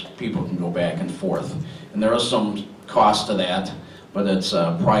that people can go back and forth. And there is some cost to that, but it's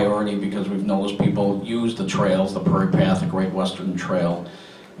a priority because we've noticed people use the trails, the Prairie Path, the Great Western Trail,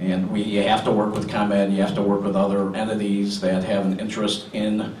 and you have to work with ComEd, you have to work with other entities that have an interest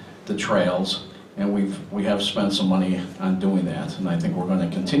in the trails, and we have spent some money on doing that, and I think we're going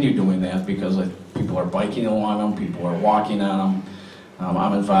to continue doing that because people are biking along them, people are walking on them.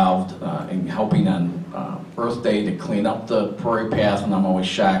 I'm involved in helping on Earth Day to clean up the Prairie Path, and I'm always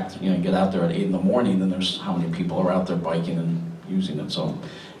shocked, you get out there at 8 in the morning and there's how many people are out there biking and using it, so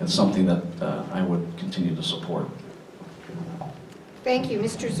it's something that I would continue to support. Thank you.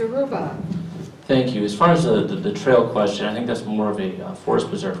 Mr. Zaruba. Thank you. As far as the trail question, I think that's more of a forest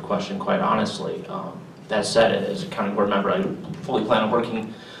preserve question, quite honestly. That said, as a county board member, I fully plan on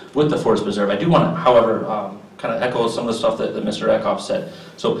working with the forest preserve. I do want to, however, kind of echo some of the stuff that Mr. Eckhoff said.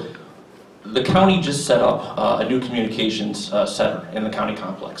 So the county just set up a new communications center in the county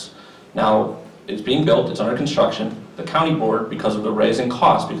complex. Now, it's being built, it's under construction. The county board, because of the rising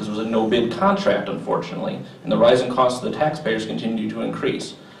cost, because it was a no-bid contract, unfortunately, and the rising costs of the taxpayers continue to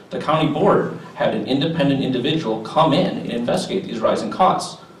increase, the county board had an independent individual come in and investigate these rising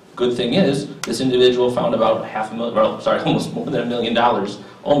costs. Good thing is, this individual found about almost more than $1 million,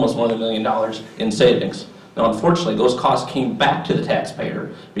 almost more than $1 million in savings. Now, unfortunately, those costs came back to the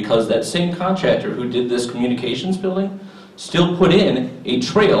taxpayer because that same contractor who did this communications building still put in a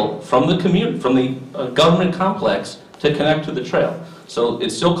trail from the government complex to connect to the trail. So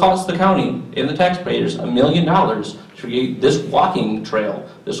it still costs the county and the taxpayers $1 million to create this walking trail,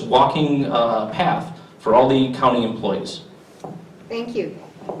 this walking path for all the county employees. Thank you.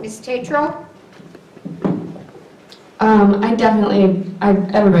 Ms. Tatro?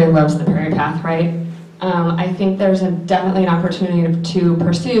 Everybody loves the Prairie Path, right? I think there's definitely an opportunity to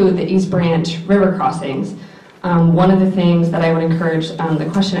pursue the East Branch river crossings. One of the things that I would encourage the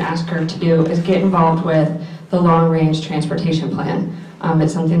question asker to do is get involved with the long-range transportation plan.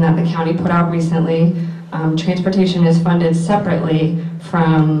 It's something that the county put out recently. Transportation is funded separately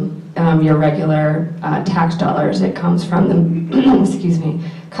from your regular tax dollars. It comes from the,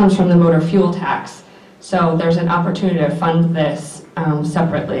 comes from the motor fuel tax. So there's an opportunity to fund this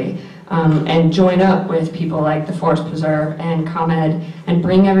separately and join up with people like the Forest Preserve and ComEd and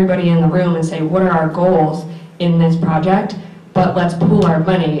bring everybody in the room and say, what are our goals in this project, but let's pool our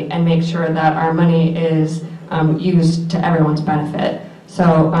money and make sure that our money is used to everyone's benefit.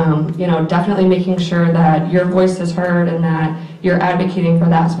 So, definitely making sure that your voice is heard and that you're advocating for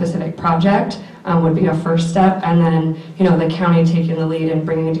that specific project would be a first step, and then, the county taking the lead and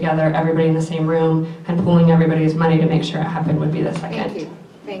bringing together everybody in the same room and pooling everybody's money to make sure it happened would be the second. Thank you.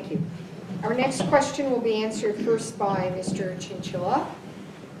 Thank you. Our next question will be answered first by Mr. Chinchilla,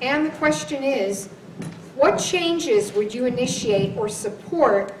 and the question is, what changes would you initiate or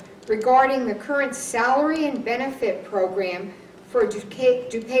support regarding the current salary and benefit program for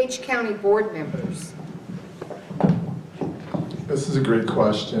DuPage County board members? This is a great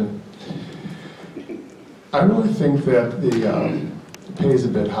question. I really think that the pay is a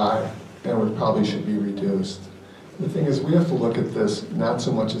bit high and it probably should be reduced. The thing is, we have to look at this not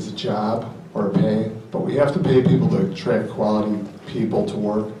so much as a job or a pay, but we have to pay people to attract quality people to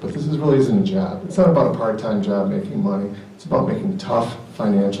work. But this really isn't a job. It's not about a part-time job making money. It's about making tough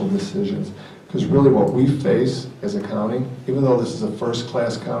financial decisions. Because really what we face as a county, even though this is a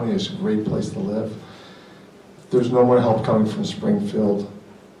first-class county, it's a great place to live, there's no more help coming from Springfield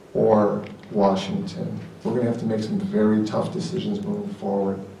or Washington. We're going to have to make some very tough decisions moving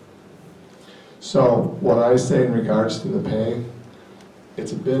forward. So what I say in regards to the pay,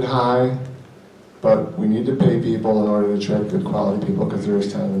 it's a bit high, but we need to pay people in order to attract good quality people because there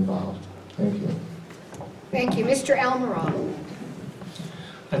is time involved. Thank you. Thank you. Mr. Almiron.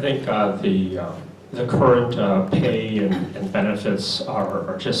 I think the current pay and benefits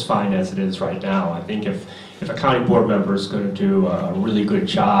are just fine as it is right now. I think if a county board member is going to do a really good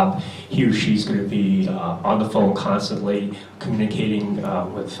job, he or she's going to be on the phone constantly, communicating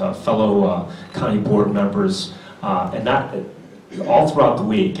with fellow county board members, and that all throughout the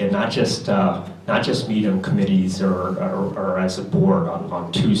week, and not just meet on committees or as a board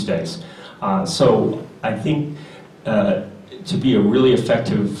on Tuesdays. So I think to be a really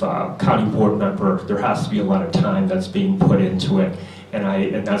effective county board member, there has to be a lot of time that's being put into it,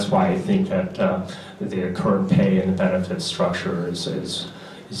 and that's why I think that the current pay and the benefit structure is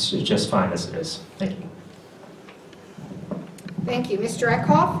just fine as it is. Thank you. Thank you. Mr.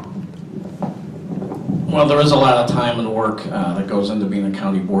 Eckhoff? Well, there is a lot of time and work that goes into being a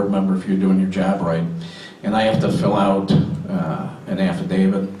county board member if you're doing your job right. And I have to fill out an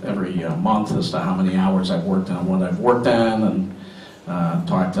affidavit every month as to how many hours I've worked on what I've worked on, and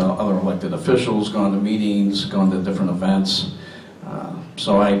talk to other elected officials, gone to meetings, gone to different events.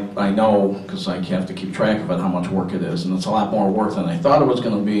 So I know, because I have to keep track of it, how much work it is. And it's a lot more work than I thought it was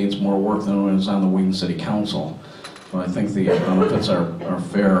going to be. It's more work than when it was on the Wheaton City Council. So I think the benefits are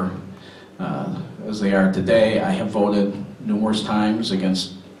fair as they are today. I have voted numerous times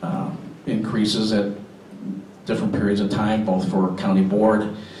against increases at different periods of time, both for county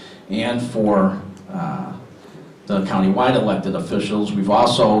board and for the county-wide elected officials. We've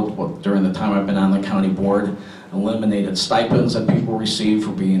also, during the time I've been on the county board, eliminated stipends that people receive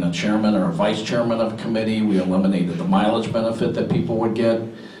for being a chairman or a vice chairman of a committee. We eliminated the mileage benefit that people would get.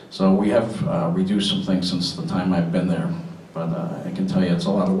 So we have reduced some things since the time I've been there. But I can tell you it's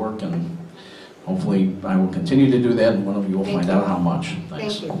a lot of work, and hopefully I will continue to do that, and one of you will find out how much.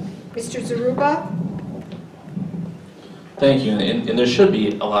 Thanks. Thank you. Mr. Zaruba? Thank you, and there should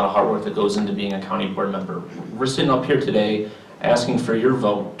be a lot of hard work that goes into being a county board member. We're sitting up here today asking for your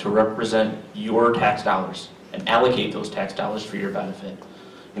vote to represent your tax dollars and allocate those tax dollars for your benefit.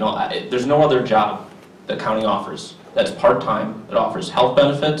 You know, there's no other job that county offers that's part-time, that offers health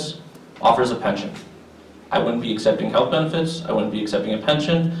benefits, offers a pension. I wouldn't be accepting health benefits, I wouldn't be accepting a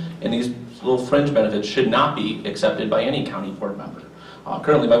pension, and these little fringe benefits should not be accepted by any county board member.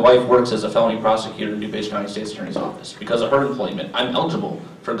 Currently, my wife works as a felony prosecutor in DuPage County State's Attorney's Office. Because of her employment, I'm eligible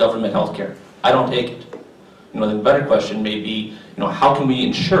for government health care. I don't take it. You know, the better question may be, you know, how can we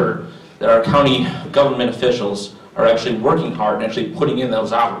ensure that our county government officials are actually working hard and actually putting in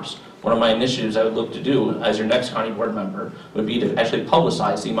those hours? One of my initiatives I would look to do as your next county board member would be to actually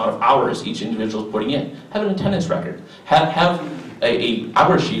publicize the amount of hours each individual is putting in. Have an attendance record. Have a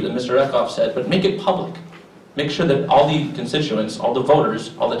hour sheet that Mr. Eckhoff said, but make it public. Make sure that all the constituents, all the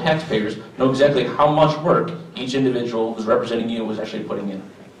voters, all the taxpayers know exactly how much work each individual who's representing you was actually putting in.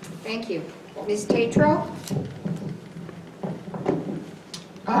 Thank you. Ms. Tatro?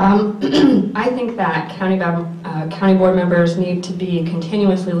 I think that county board members need to be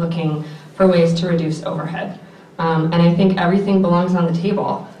continuously looking for ways to reduce overhead. And I think everything belongs on the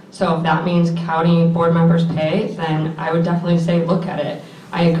table. So if that means county board members' pay, then I would definitely say look at it.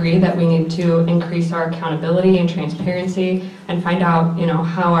 I agree that we need to increase our accountability and transparency and find out, you know,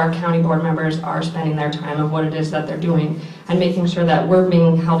 how our county board members are spending their time and what it is that they're doing, and making sure that we're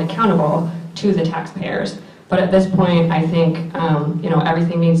being held accountable to the taxpayers. But at this point, I think, you know,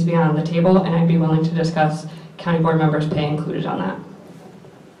 everything needs to be on the table, and I'd be willing to discuss county board members' pay included on that.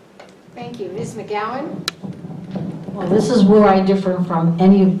 Thank you. Ms. McGowan? Well, this is where I differ from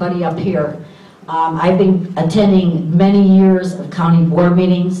anybody up here. I've been attending many years of county board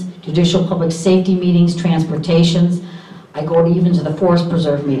meetings, judicial public safety meetings, transportations. I go even to the forest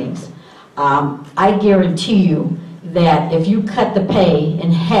preserve meetings. I guarantee you that if you cut the pay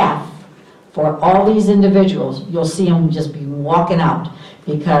in half for all these individuals, you'll see them just be walking out,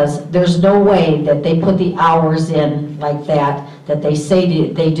 because there's no way that they put the hours in like that they say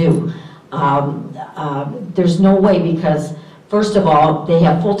they do. There's no way, because first of all, they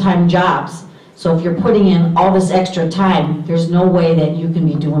have full-time jobs. So if you're putting in all this extra time, there's no way that you can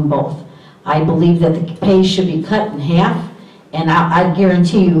be doing both. I believe that the pay should be cut in half, and I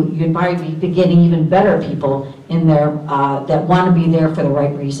guarantee you'd probably be getting even better people in there that want to be there for the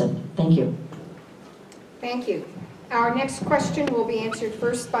right reason. Thank you. Thank you. Our next question will be answered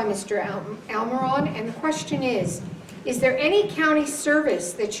first by Mr. Almiron, and the question is there any county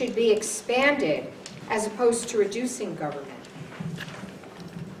service that should be expanded as opposed to reducing government?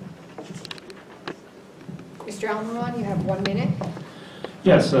 Mr. Almiron, you have 1 minute.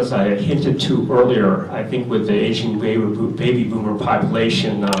 Yes, as I hinted to earlier, I think with the aging baby boomer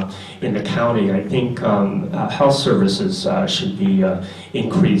population in the county, I think health services should be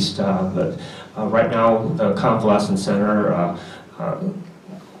increased. But right now, the Convalescent Center,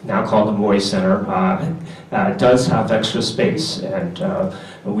 now called the Moy Center, does have extra space, and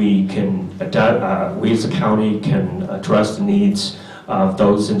we as a county can address the needs of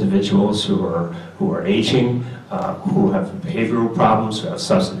those individuals who are aging, who have behavioral problems, who have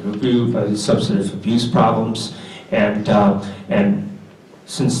substance abuse problems, and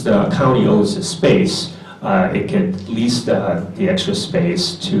since the county owns the space, it could lease the extra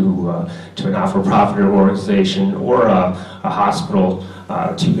space to an not-for-profit organization or a hospital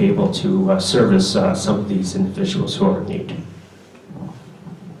to be able to service some of these individuals who are in need.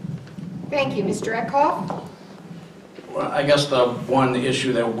 Thank you. Mr. Eckhoff? Well, I guess the one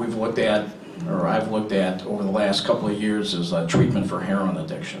issue that we've looked at, or I've looked at over the last couple of years, is treatment for heroin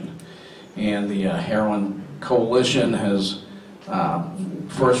addiction. And the Heroin Coalition has,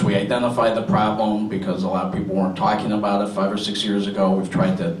 first we identified the problem because a lot of people weren't talking about it 5 or 6 years ago. We've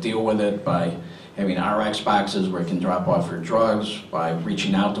tried to deal with it by having RX boxes where you can drop off your drugs, by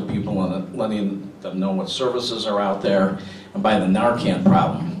reaching out to people and letting them know what services are out there, and by the Narcan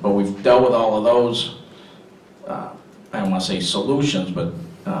problem. But we've dealt with all of those, I don't want to say solutions, but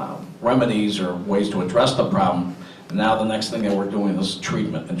remedies or ways to address the problem. And now the next thing that we're doing is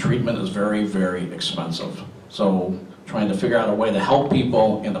treatment, and treatment is very, very expensive. So trying to figure out a way to help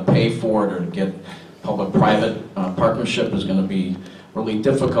people and to pay for it or to get public-private partnership is going to be really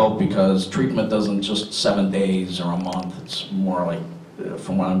difficult because treatment doesn't just 7 days or a month. It's more like,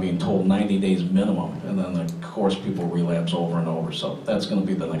 from what I'm being told, 90 days minimum. And then, of course, people relapse over and over. So that's going to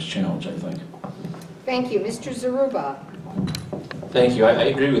be the next challenge, I think. Thank you. Mr. Zaruba. Thank you. I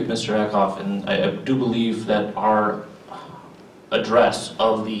agree with Mr. Eckhoff, and I do believe that our address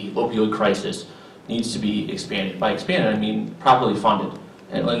of the opioid crisis needs to be expanded. By expanded, I mean properly funded,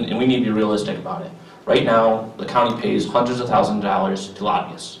 and we need to be realistic about it. Right now, the county pays hundreds of thousands of dollars to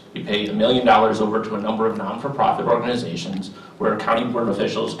lobbyists. We pay $1 million over to a number of non-for-profit organizations where county board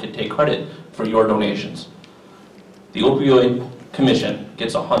officials could take credit for your donations. The Opioid Commission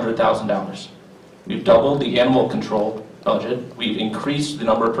gets $100,000. We've doubled the animal control budget. We've increased the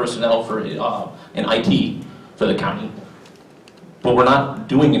number of personnel for in IT for the county. But we're not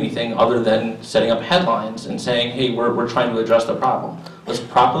doing anything other than setting up headlines and saying, hey, we're trying to address the problem. Let's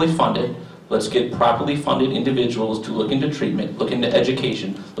properly fund it. Let's get properly funded individuals to look into treatment, look into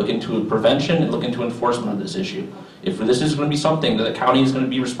education, look into prevention, and look into enforcement of this issue. If this is going to be something that the county is going to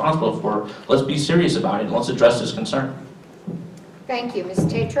be responsible for, let's be serious about it and let's address this concern. Thank you. Ms.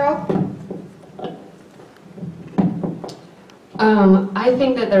 Tatro? I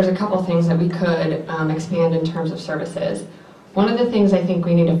think that there's a couple things that we could expand in terms of services. One of the things I think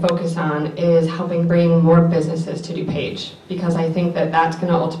we need to focus on is helping bring more businesses to DuPage, because I think that that's going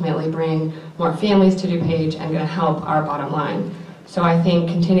to ultimately bring more families to DuPage and going to help our bottom line. So I think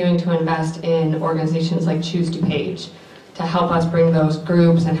continuing to invest in organizations like Choose DuPage to help us bring those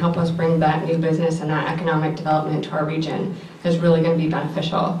groups and help us bring that new business and that economic development to our region is really going to be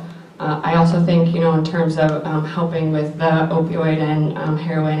beneficial. I also think, in terms of helping with the opioid and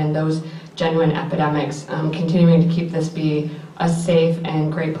heroin and those genuine epidemics, continuing to keep this be a safe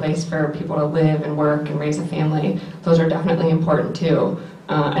and great place for people to live and work and raise a family, those are definitely important too.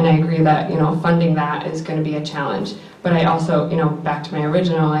 And I agree that, funding that is going to be a challenge. But I also, back to my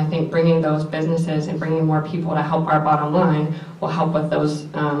original, I think bringing those businesses and bringing more people to help our bottom line will help with those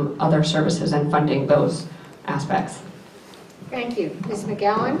other services and funding those aspects. Thank you. Ms.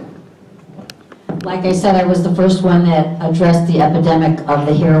 McGowan? Like I said, I was the first one that addressed the epidemic of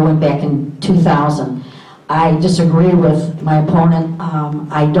the heroin back in 2000. I disagree with my opponent.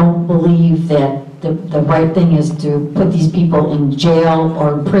 I don't believe that the right thing is to put these people in jail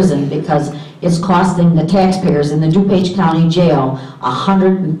or prison, because it's costing the taxpayers in the DuPage County Jail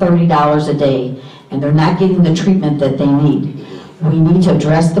 $130 a day, and they're not getting the treatment that they need. We need to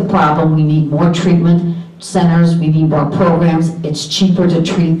address the problem. We need more treatment centers, we need more programs. It's cheaper to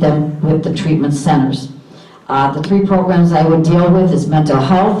treat them with the treatment centers. The 3 programs I would deal with is mental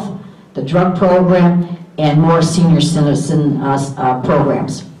health, the drug program, and more senior citizen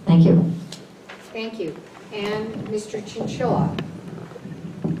programs. Thank you. Thank you. And Mr. Chinchilla?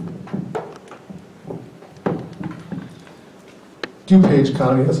 DuPage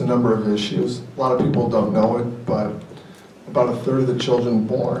County has a number of issues. A lot of people don't know it, but about a third of the children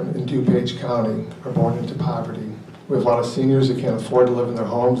born in DuPage County are born into poverty. We have a lot of seniors that can't afford to live in their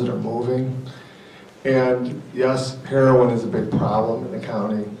homes that are moving. And yes, heroin is a big problem in the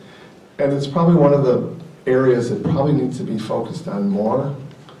county. And it's probably one of the areas that probably needs to be focused on more,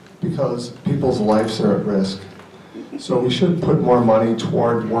 because people's lives are at risk. So we should put more money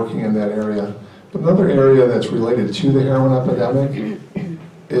toward working in that area. But another area that's related to the heroin epidemic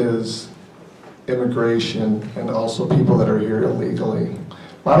is immigration, and also people that are here illegally.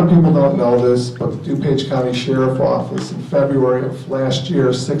 A lot of people don't know this, but the DuPage County Sheriff Office in February of last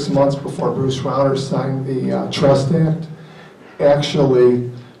year, 6 months before Bruce Rauner signed the Trust Act,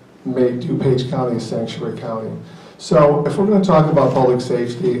 actually made DuPage County a sanctuary county. So if we're going to talk about public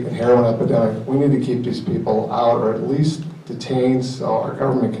safety and heroin epidemic, we need to keep these people out, or at least detained, so our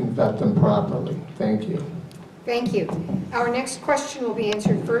government can vet them properly. Thank you. Thank you. Our next question will be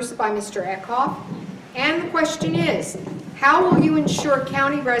answered first by Mr. Eckhoff. And the question is, how will you ensure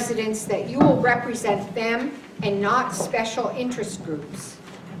county residents that you will represent them and not special interest groups?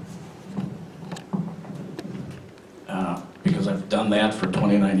 Because I've done that for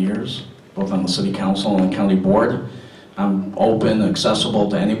 29 years, both on the city council and the county board. I'm open, accessible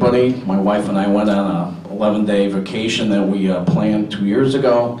to anybody. My wife and I went on a 11-day vacation that we planned 2 years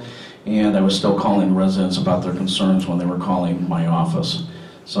ago, and I was still calling residents about their concerns when they were calling my office.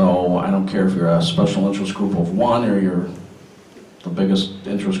 So I don't care if you're a special interest group of one, or you're the biggest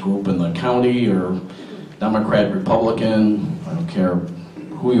interest group in the county, or Democrat, Republican. I don't care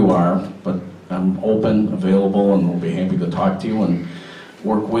who you are, but I'm open, available, and we'll be happy to talk to you and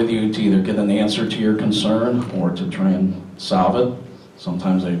work with you to either get an answer to your concern or to try and solve it.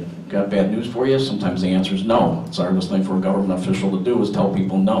 Sometimes I've got bad news for you, sometimes the answer is no. It's the hardest thing for a government official to do is tell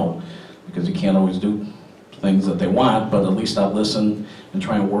people no, because you can't always do things that they want, but at least I'll listen and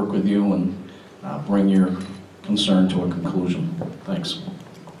try and work with you and bring your concern to a conclusion. Thanks.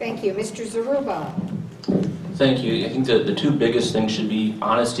 Thank you. Mr. Zaruba. Thank you. I think that the two biggest things should be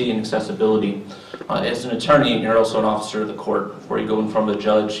honesty and accessibility. As an attorney, you're also an officer of the court. Before you go in front of a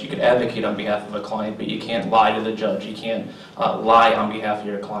judge, you can advocate on behalf of a client, but you can't lie to the judge. You can't lie on behalf of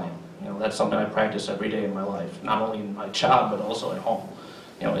your client. You know, that's something I practice every day in my life, not only in my job, but also at home.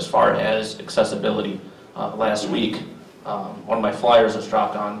 You know, as far as accessibility, last week, one of my flyers was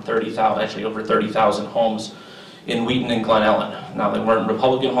dropped on 30,000, actually over 30,000 homes in Wheaton and Glen, Ellyn. Now, they weren't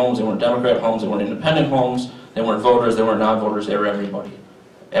Republican homes, they weren't Democrat homes, they weren't independent homes, they weren't voters, they weren't non-voters, they were everybody.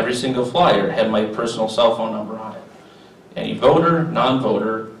 Every single flyer had my personal cell phone number on it. Any voter,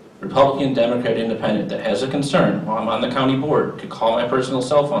 non-voter, Republican, Democrat, independent that has a concern while I'm on the county board could call my personal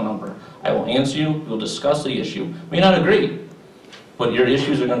cell phone number. I will answer you, we'll discuss the issue. May not agree, but your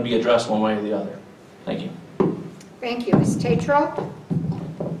issues are going to be addressed one way or the other. Thank you. Thank you. Ms. Tatro?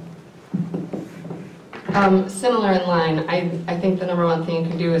 Similar in line, I think the number one thing you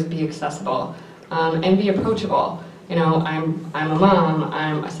can do is be accessible and be approachable. You know, I'm a mom,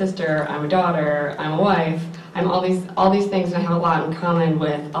 I'm a sister, I'm a daughter, I'm a wife, I'm all these things, and I have a lot in common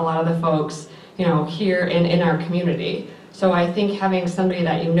with a lot of the folks, you know, here in our community. So I think having somebody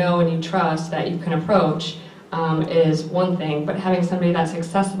that you know and you trust that you can approach is one thing, but having somebody that's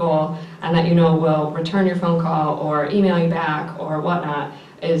accessible and that you know will return your phone call or email you back or whatnot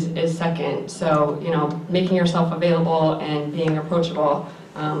is second. So, you know, making yourself available and being approachable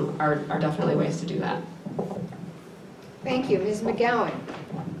are definitely ways to do that. Thank you. Ms. McGowan?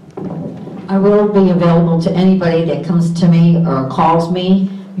 I will be available to anybody that comes to me or calls me,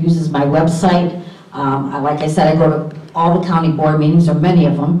 uses my website. Like I said, I go to all the county board meetings, or many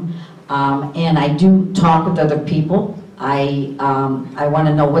of them, and I do talk with other people. I want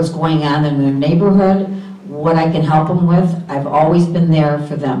to know what's going on in their neighborhood, what I can help them with. I've always been there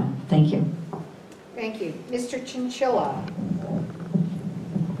for them. Thank you. Thank you. Mr. Chinchilla?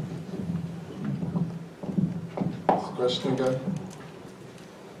 Question again?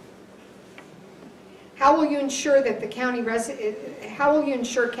 How will you ensure that county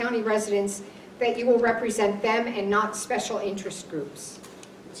residents that you will represent them and not special interest groups?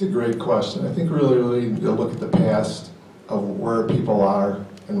 It's a great question. I think really need to look at the past of where people are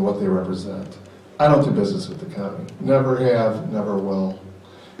and what they represent. I don't do business with the county. Never have, never will.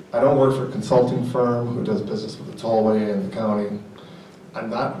 I don't work for a consulting firm who does business with the tollway and the county. I'm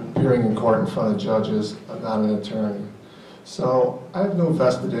not appearing in court in front of judges. I'm not an attorney. So I have no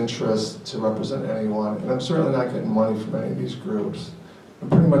vested interest to represent anyone, and I'm certainly not getting money from any of these groups. I'm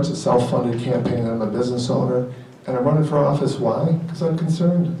pretty much a self-funded campaign. I'm a business owner, and I'm running for office. Why? Because I'm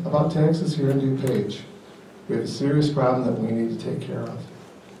concerned about taxes here in DuPage. We have a serious problem that we need to take care of.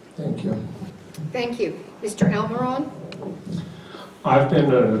 Thank you. Thank you. Mr. Almiron? I've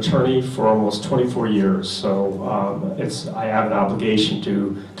been an attorney for almost 24 years, so I have an obligation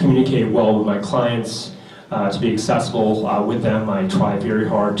to communicate well with my clients, to be accessible with them. I try very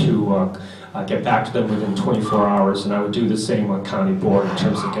hard to get back to them within 24 hours, and I would do the same on county board in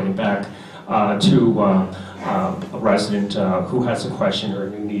terms of getting back to a resident who has a question or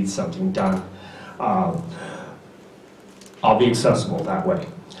who needs something done. I'll be accessible that way.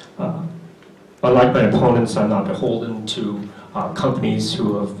 Unlike my opponents, I'm not beholden to companies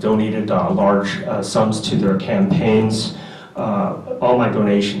who have donated large sums to their campaigns. All my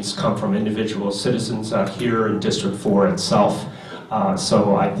donations come from individual citizens here in District 4 itself.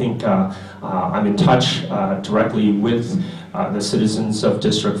 So I think I'm in touch directly with the citizens of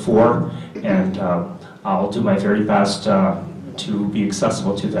District 4, and I'll do my very best to be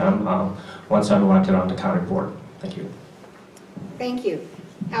accessible to them once I'm elected on the county board. Thank you. Thank you.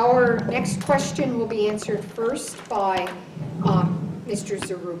 Our next question will be answered first by Mr.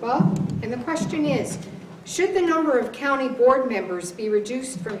 Zaruba, and the question is, should the number of county board members be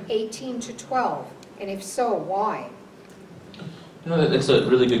reduced from 18 to 12? And if so, why? You know, that's a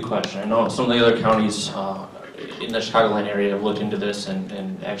really good question. I know some of the other counties in the Chicagoland area have looked into this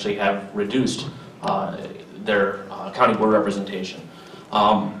and actually have reduced their county board representation.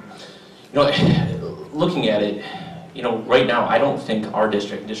 Looking at it, right now, I don't think our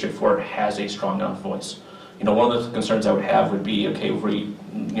district, District 4, has a strong enough voice. One of the concerns I would have would be, okay, if we,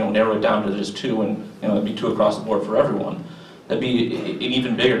 narrow it down to just 2 and, it'd be 2 across the board for everyone. That'd be an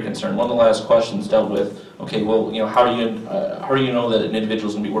even bigger concern. One of the last questions dealt with, okay, well, how do you know that an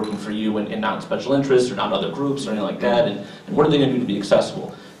individual's gonna be working for you and not special interests or not other groups or anything like that, and what are they gonna do to be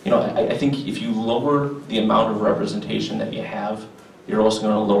accessible? I think if you lower the amount of representation that you have, you're also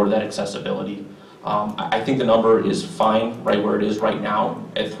gonna lower that accessibility. I think the number is fine right where it is right now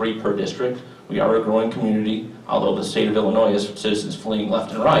at 3 per district. We are a growing community, although the state of Illinois has citizens fleeing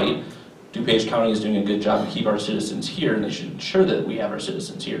left and right. DuPage County is doing a good job to keep our citizens here, and they should ensure that we have our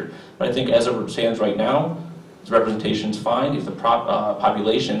citizens here. But I think as it stands right now, the representation is fine. If the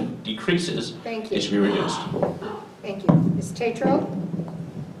population decreases, it should be reduced. Thank you. Ms. Tatro?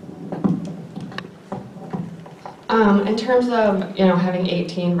 In terms of, having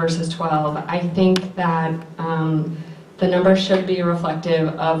 18 versus 12, I think that the number should be reflective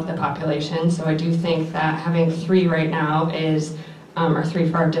of the population. So I do think that having 3 right now is, or 3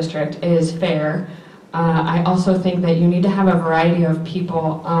 for our district, is fair. I also think that you need to have a variety of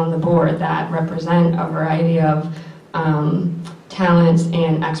people on the board that represent a variety of talents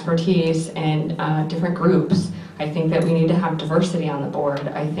and expertise and different groups. I think that we need to have diversity on the board.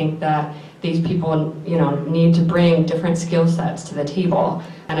 I think that these people, need to bring different skill sets to the table.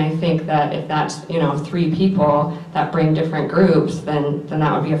 And I think that if that's, 3 people that bring different groups, then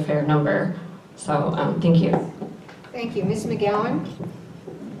that would be a fair number. So, thank you. Thank you. Ms. McGowan?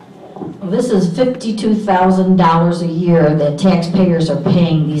 Well, this is $52,000 a year that taxpayers are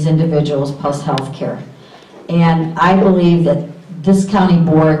paying these individuals plus health care. And I believe that this county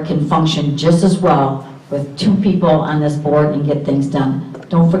board can function just as well with 2 people on this board and get things done.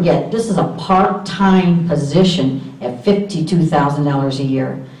 Don't forget, this is a part-time position at $52,000 a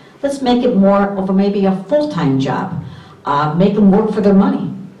year. Let's make it more of maybe a full-time job. Make them work for their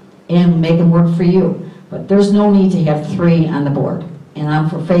money and make them work for you. But there's no need to have 3 on the board. And I'm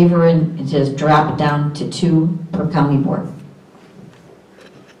for favoring and just drop it down to 2 per county board.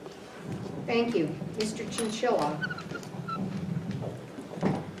 Thank you. Mr. Chinchilla?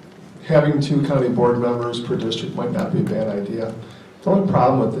 Having 2 county board members per district might not be a bad idea. The only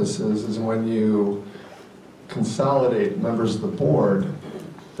problem with this is when you consolidate members of the board,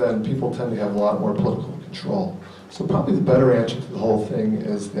 then people tend to have a lot more political control. So probably the better answer to the whole thing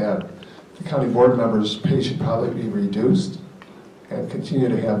is that the county board members' pay should probably be reduced and continue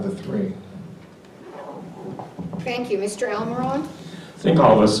to have the 3. Thank you. Mr. Almiron? I think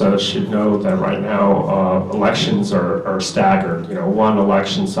all of us should know that right now elections are staggered. One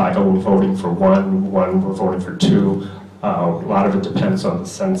election cycle we're voting for one we're voting for 2. A lot of it depends on the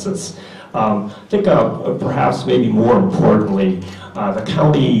census. I think perhaps maybe more importantly, the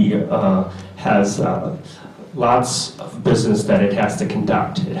county has lots of business that it has to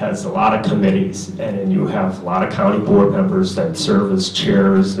conduct. It has a lot of committees, and you have a lot of county board members that serve as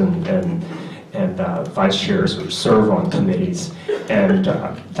chairs and vice chairs who serve on committees, and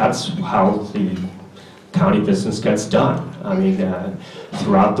that's how the county business gets done. I mean,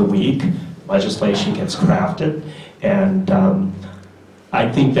 throughout the week, legislation gets crafted, and I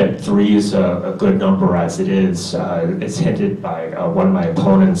think that 3 is a good number as it is. It's hinted by one of my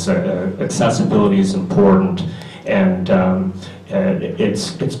opponents. Accessibility is important, and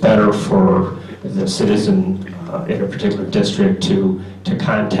it's better for the citizen in a particular district to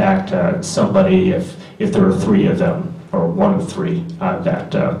contact somebody if there are 3 of them, or 1 of 3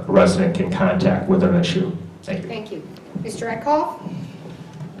 that a resident can contact with an issue. Thank you. Thank you. Mr. Eckhoff?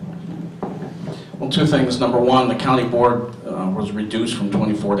 Well, 2 things. Number 1, the county board was reduced from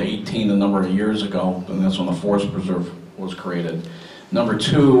 24 to 18 a number of years ago, and that's when the Forest Preserve was created. Number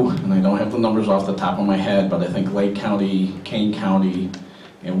 2, and I don't have the numbers off the top of my head, but I think Lake County, Kane County,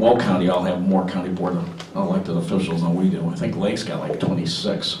 and Will County all have more county board elected officials than we do. I think Lake's got like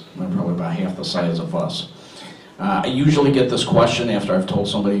 26. They're probably about half the size of us. I usually get this question after I've told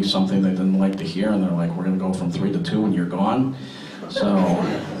somebody something they didn't like to hear, and they're like, we're going to go from 3 to 2 and you're gone. So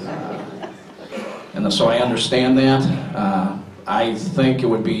I understand that. I think it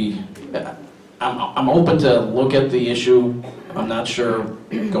would be, I'm open to look at the issue. I'm not sure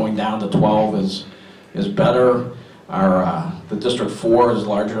going down to 12 is better. The District 4 is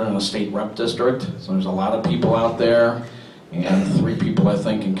larger than a state rep district, so there's a lot of people out there, and 3 people I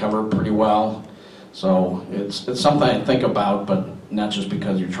think can cover pretty well. So it's something I think about, but not just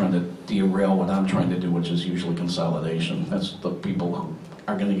because you're trying to derail what I'm trying to do, which is usually consolidation. That's the people who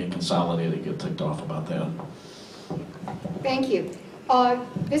are going to get consolidated get ticked off about that. Thank you.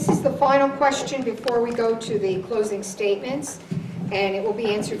 This is the final question before we go to the closing statements, and it will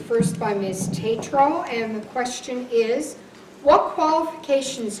be answered first by Ms. Tatro, and the question is, what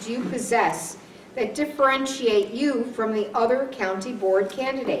qualifications do you possess that differentiate you from the other county board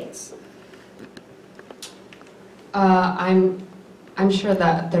candidates? I'm sure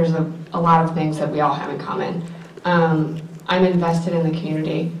that there's a lot of things that we all have in common. I'm invested in the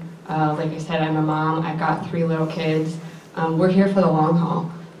community. Like I said, I'm a mom. I've got 3 little kids. We're here for the long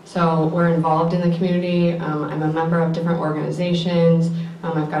haul. So we're involved in the community. I'm a member of different organizations.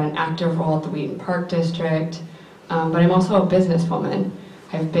 I've got an active role at the Wheaton Park District. But I'm also a businesswoman.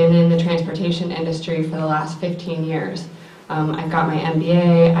 I've been in the transportation industry for the last 15 years. I've got my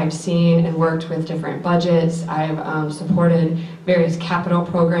MBA. I've seen and worked with different budgets. I've supported various capital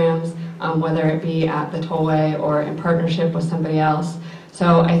programs, whether it be at the tollway or in partnership with somebody else.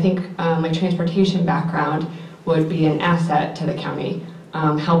 So I think my transportation background would be an asset to the county,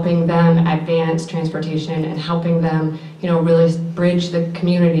 helping them advance transportation and helping them, really bridge the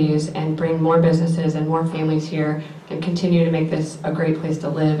communities and bring more businesses and more families here and continue to make this a great place to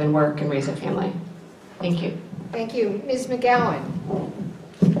live and work and raise a family. Thank you. Thank you. Ms. McGowan.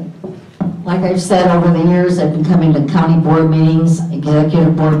 Like I've said over the years, I've been coming to county board meetings,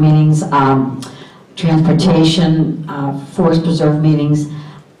 executive board meetings, transportation, forest preserve meetings.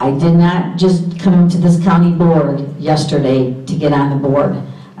 I did not just come to this county board yesterday to get on the board.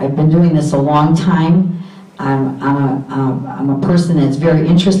 I've been doing this a long time. I'm a person that's very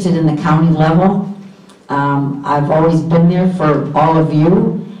interested in the county level. I've always been there for all of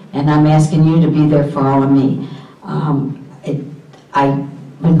you, and I'm asking you to be there for all of me.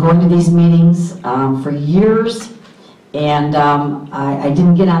 I've been going to these meetings for years, and I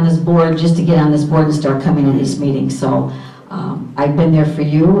didn't get on this board just to get on this board and start coming to these meetings. So I've been there for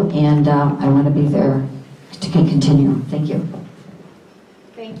you, and I want to be there to continue. Thank you.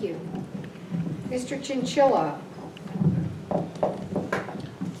 Thank you. Mr. Chinchilla.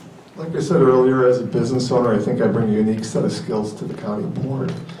 Like I said earlier, as a business owner, I think I bring a unique set of skills to the county board.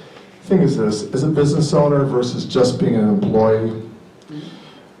 The thing is this, as a business owner versus just being an employee,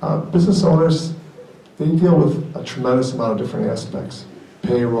 business owners, they deal with a tremendous amount of different aspects.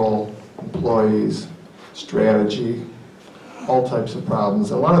 Payroll, employees, strategy, all types of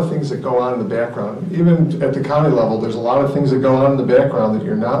problems. A lot of things that go on in the background. Even at the county level, there's a lot of things that go on in the background that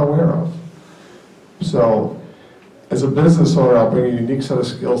you're not aware of. So, as a business owner, I'll bring a unique set of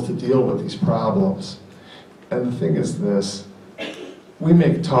skills to deal with these problems. And the thing is this, we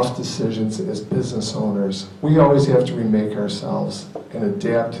make tough decisions as business owners. We always have to remake ourselves and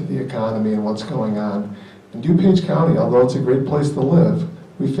adapt to the economy and what's going on. In DuPage County, although it's a great place to live,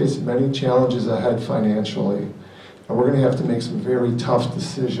 we face many challenges ahead financially. And we're going to have to make some very tough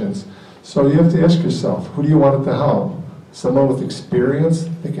decisions. So you have to ask yourself, who do you want at the helm? Someone with experience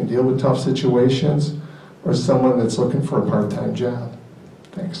that can deal with tough situations, or someone that's looking for a part-time job?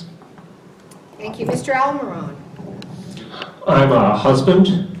 Thanks. Thank you. Mr. Almiron. I'm a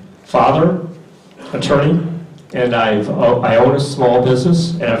husband, father, attorney, and I own a small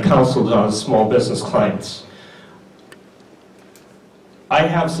business, and I've counseled small business clients. I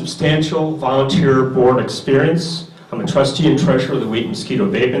have substantial volunteer board experience. I'm a trustee and treasurer of the Wheaton Mosquito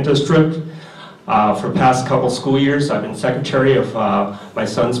Abatement District. For the past couple school years, I've been secretary of my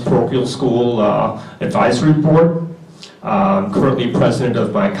son's parochial school advisory board. I'm currently president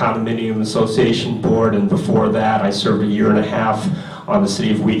of my condominium association board, and before that I served 1.5 years on the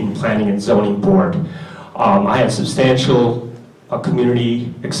City of Wheaton Planning and Zoning Board. I have substantial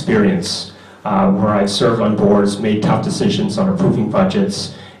community experience where I've served on boards, made tough decisions on approving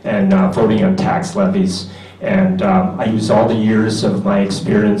budgets and voting on tax levies. And I use all the years of my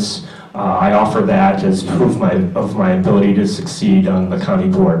experience. I offer that as proof of my ability to succeed on the county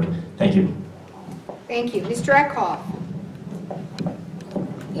board. Thank you. Thank you. Mr. Eckhoff.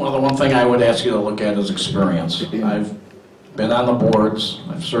 Well, the one thing I would ask you to look at is experience. I've been on the boards,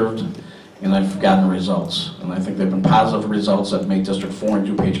 I've served, and I've gotten results. And I think they've been positive results that made District 4 in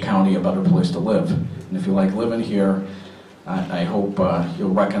DuPage County a better place to live. And if you like living here, I hope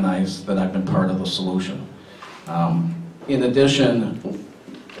you'll recognize that I've been part of the solution. In addition,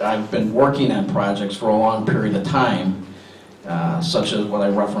 I've been working on projects for a long period of time, such as what I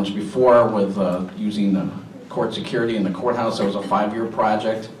referenced before with using the court security in the courthouse. That was a 5-year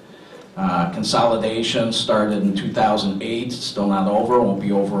project. Consolidation started in 2008. It's still not over. It won't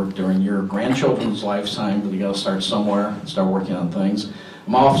be over during your grandchildren's lifetime, but you got to start somewhere and start working on things.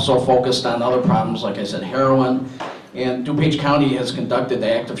 I'm also focused on other problems, like I said, heroin. And DuPage County has conducted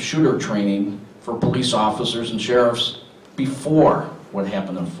active shooter training for police officers and sheriffs before what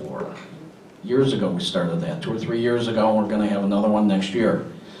happened in Florida. Years ago we started that, 2 or 3 years ago, and we're going to have another one next year.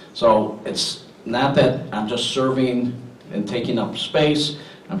 So it's not that I'm just serving and taking up space.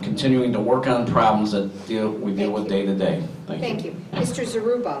 I'm continuing to work on problems that we deal with day to day. Thank you. Mr.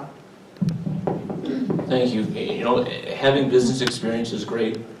 Zaruba. Thank you. You know, having business experience is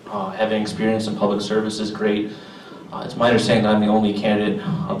great. Having experience in public service is great. It's my understanding that I'm the only candidate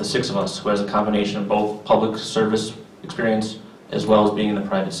of the 6 of us who has a combination of both public service experience as well as being in the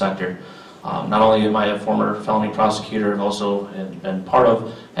private sector. Not only am I a former felony prosecutor, I've also been part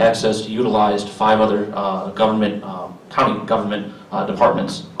of, accessed, utilized 5 other county government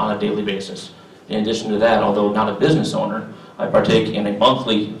departments on a daily basis. In addition to that, although not a business owner, I partake in a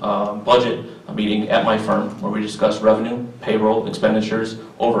monthly budget meeting at my firm where we discuss revenue, payroll, expenditures,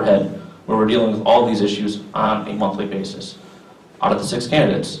 overhead, where we're dealing with all these issues on a monthly basis. Out of the 6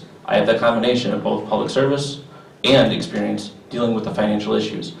 candidates, I have that combination of both public service and experience dealing with the financial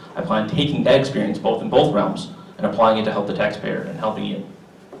issues. I plan on taking that experience in both realms and applying it to help the taxpayer and helping you.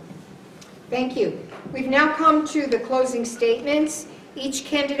 Thank you. We've now come to the closing statements. Each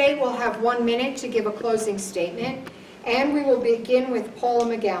candidate will have 1 minute to give a closing statement, and we will begin with Paula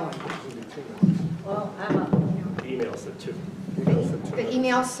McGowan. Well, email said 2. The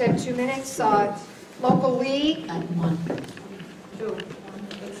email said 2 minutes. Local league. 1. 2.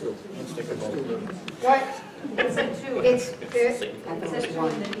 What? It said 2. It said 2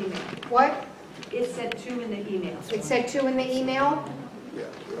 in the email. What? It said 2 in the email. It said 2 in the email? I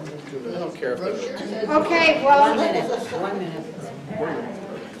don't care if it's... Okay, well... 1 minute. 1 minute.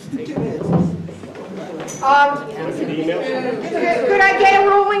 Could I get a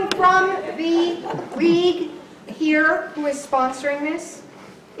ruling from the league here who is sponsoring this?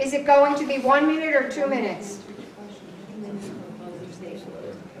 Is it going to be 1 minute or 2 minutes?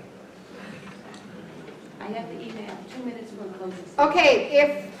 I have the email. 2 minutes for a closing statement. Okay,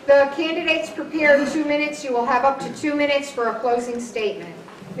 if the candidates prepare 2 minutes, you will have up to 2 minutes for a closing statement.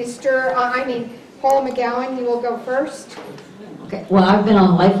 Paul McGowan, you will go first. Okay. Well, I've been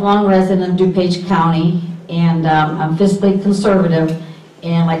a lifelong resident of DuPage County, and I'm fiscally conservative.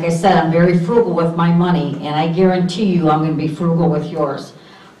 And like I said, I'm very frugal with my money, and I guarantee you I'm going to be frugal with yours.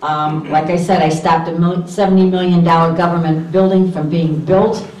 Like I said, I stopped a $70 million government building from being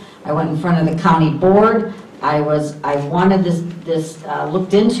built. I went in front of the county board. I wanted this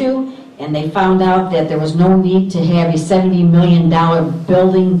looked into, and they found out that there was no need to have a $70 million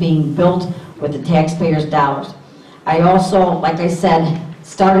building being built with the taxpayers' dollars. I also, like I said,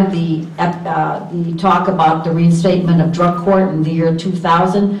 started the talk about the reinstatement of drug court in the year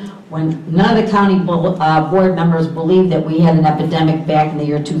 2000, when none of the county board members believed that we had an epidemic back in the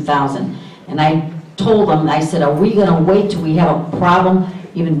year 2000. And I told them, I said, are we going to wait till we have a problem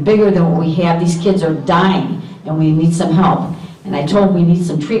even bigger than what we have? These kids are dying, and we need some help. And I told them we need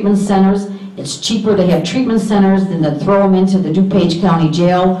some treatment centers. It's cheaper to have treatment centers than to throw them into the DuPage County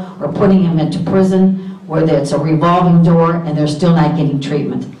Jail or putting them into prison, where it's a revolving door and they're still not getting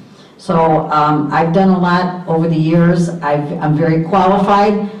treatment. So I've done a lot over the years. I'm very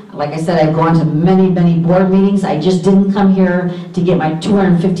qualified. Like I said, I've gone to many, many board meetings. I just didn't come here to get my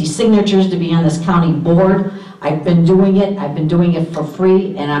 250 signatures to be on this county board. I've been doing it. I've been doing it for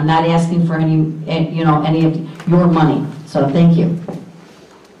free, and I'm not asking for any of your money. So thank you.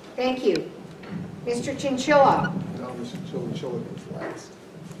 Thank you. Mr. Chinchilla. No, Mr. Chinchilla goes last.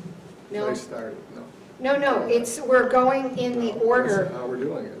 No. I started, no. No, we're going in the order. That's how we're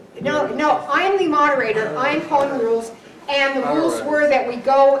doing it. No, I am the moderator. I am calling the rules, and the rules were that we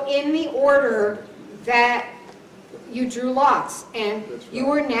go in the order that you drew lots, and you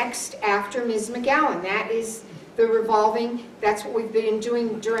were next after Ms. McGowan. That is the revolving. That's what we've been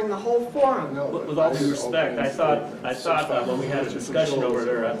doing during the whole forum. No, With all due respect, I thought when we had a discussion over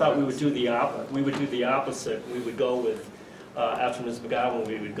there, I thought we would do the opposite. We would go with after Ms. McGowan,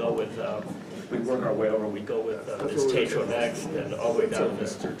 we would go with we'd work our way over. We'd go with Ms. Tatro next, and all the way down to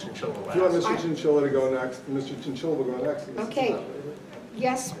Mr. Chinchilla last. If you want Mr. Chinchilla to go next, Mr. Chinchilla will go next. Okay.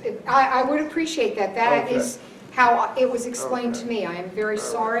 Yes, I would appreciate that. That is how it was explained to me. I am very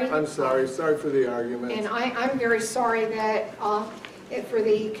sorry. I'm sorry. Sorry for the argument. And I'm very sorry that for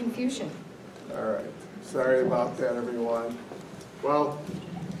the confusion. All right. Sorry about that, everyone. Well,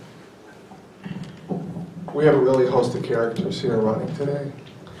 we have a really host of characters here running today.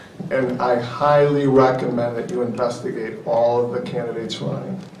 And I highly recommend that you investigate all of the candidates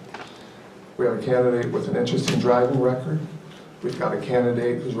running. We have a candidate with an interesting driving record. We've got a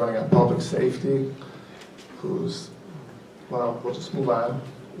candidate who's running on public safety, well, we'll just move on.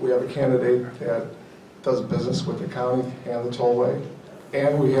 We have a candidate that does business with the county and the tollway.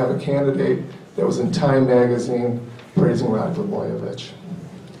 And we have a candidate that was in Time magazine praising Rod Blagojevich.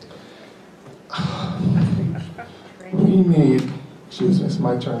 excuse me, it's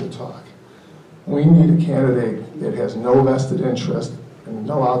my turn to talk. We need a candidate that has no vested interest and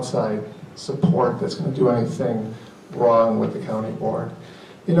no outside support that's going to do anything wrong with the county board.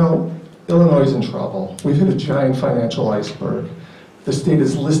 You know, Illinois is in trouble. We've hit a giant financial iceberg. The state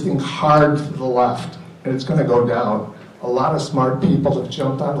is listing hard to the left, and it's going to go down. A lot of smart people have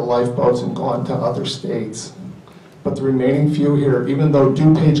jumped onto lifeboats and gone to other states. But the remaining few here, even though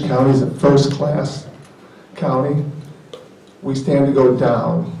DuPage County is a first-class county, we stand to go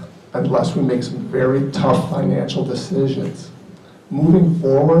down unless we make some very tough financial decisions. Moving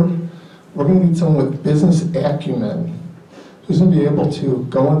forward, we're going to need someone with business acumen who's going to be able to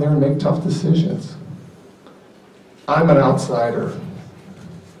go in there and make tough decisions. I'm an outsider.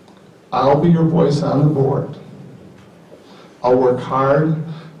 I'll be your voice on the board. I'll work hard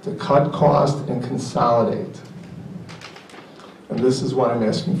to cut costs and consolidate. And this is why I'm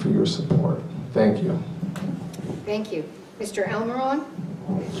asking for your support. Thank you. Thank you. Mr. Elmeron?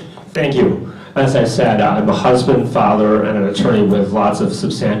 Thank you. As I said, I'm a husband, father, and an attorney with lots of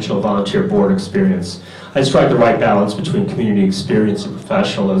substantial volunteer board experience. I strike the right balance between community experience and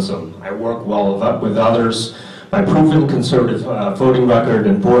professionalism. I work well with others. My proven conservative voting record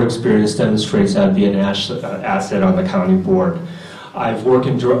and board experience demonstrates I'd be an asset on the county board. I've worked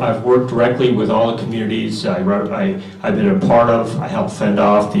directly with all the communities I've been a part of. I helped fend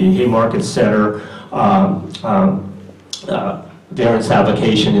off the Haymarket Center variance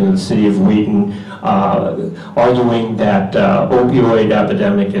application in the city of Wheaton, arguing that opioid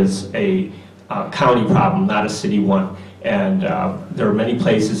epidemic is a county problem, not a city one. And there are many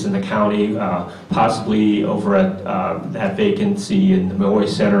places in the county, possibly over at that vacancy in the Milway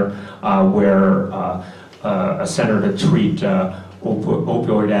Center, where a center to treat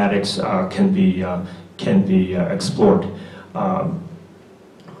opioid addicts can be explored.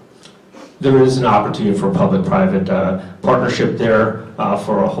 There is an opportunity for public-private partnership there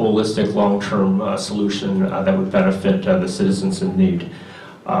for a holistic, long-term solution that would benefit the citizens in need.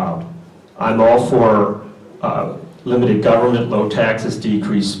 I'm all for limited government, low taxes,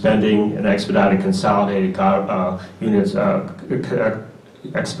 decreased spending, and expedited consolidated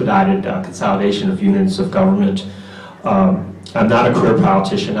consolidation of units of government. I'm not a career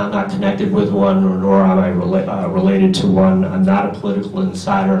politician. I'm not connected with one, nor am I related to one. I'm not a political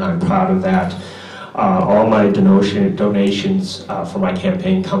insider, and I'm proud of that. All my donations for my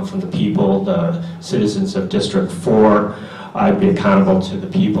campaign come from the people, the citizens of District 4. I'd be accountable to the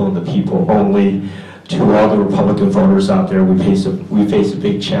people and the people only. To all the Republican voters out there, we face a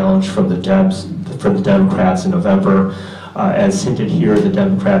big challenge from the Democrats in November. As hinted here, the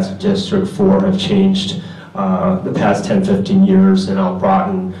Democrats of District 4 have changed the past 10-15 years, and I'll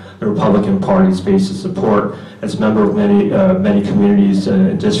broaden the Republican Party's base of support. As a member of many communities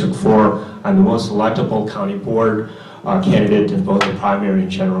in District 4, I'm the most electable county board candidate in both the primary and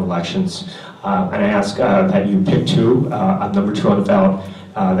general elections. And I ask that you pick two. I'm number 2 on the ballot,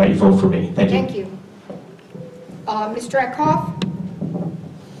 that you vote for me. Thank you. Thank you. Mr. Eckhoff?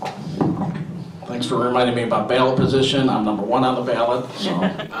 Thanks for reminding me about ballot position. I'm number 1 on the ballot. So,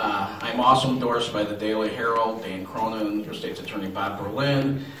 I'm also endorsed by the Daily Herald, Dan Cronin, your state's attorney Bob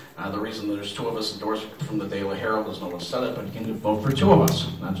Berlin. The reason there's 2 of us endorsed from the Daily Herald is no one said it, but you can vote for 2 of us,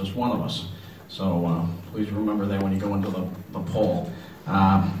 not just 1 of us. So please remember that when you go into the poll.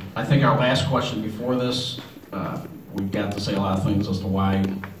 I think our last question before this, we've got to say a lot of things as to why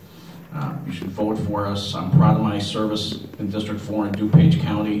you should vote for us. I'm proud of my service in District 4 in DuPage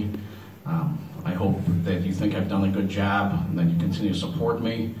County. I hope that you think I've done a good job and that you continue to support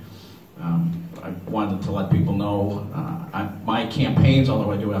me. I wanted to let people know my campaigns,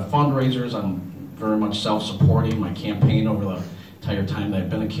 although I do have fundraisers, I'm very much self-supporting. My campaign over the entire time that I've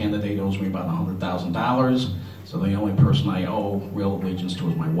been a candidate owes me about $100,000. So the only person I owe real allegiance to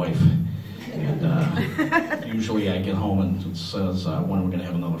is my wife. And usually I get home and it says, when are we going to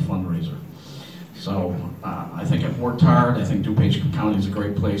have another fundraiser? So I think I've worked hard. I think DuPage County is a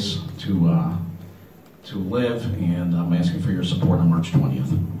great place to live, and I'm asking for your support on March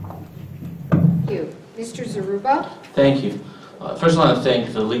 20th. Thank you. Mr. Zaruba? Thank you. First, I want to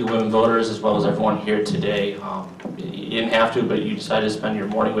thank the League of Women Voters as well as everyone here today. You didn't have to, but you decided to spend your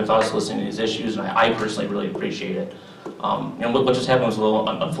morning with us listening to these issues, and I personally really appreciate it. And what just happened was a little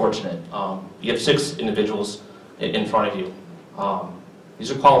unfortunate. You have 6 individuals in front of you.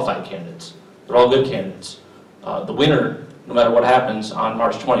 These are qualified candidates. They're all good candidates. The winner, no matter what happens on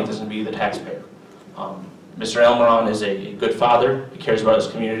March 20th, is going to be the taxpayer. Mr. Elmeron is a good father. He cares about his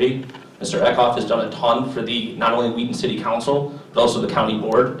community. Mr. Eckhoff has done a ton for not only Wheaton City Council, but also the county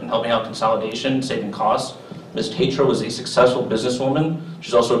board in helping out consolidation, saving costs. Ms. Tatro is a successful businesswoman.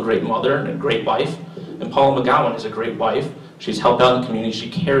 She's also a great mother and a great wife. And Paula McGowan is a great wife. She's helped out in the community. She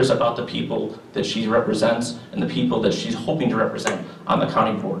cares about the people that she represents and the people that she's hoping to represent on the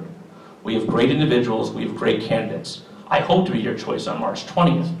county board. We have great individuals. We have great candidates. I hope to be your choice on March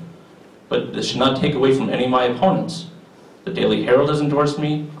 20th, but this should not take away from any of my opponents. The Daily Herald has endorsed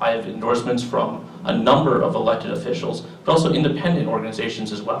me. I have endorsements from a number of elected officials, but also independent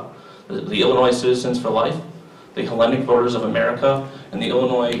organizations as well. The Illinois Citizens for Life, the Hellenic Voters of America, and the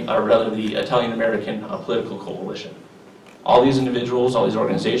the Italian American Political Coalition. All these individuals, all these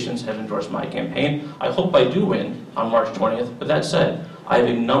organizations have endorsed my campaign. I hope I do win on March 20th, but that said, I have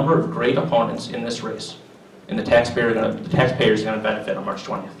a number of great opponents in this race, and the taxpayers are going to benefit on March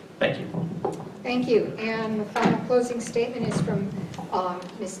 20th. Thank you. Thank you. And the final closing statement is from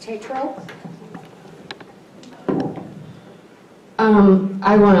Ms. Tatro.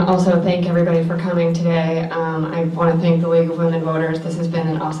 I want to also thank everybody for coming today. I want to thank the League of Women Voters. This has been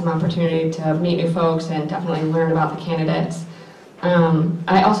an awesome opportunity to meet new folks and definitely learn about the candidates.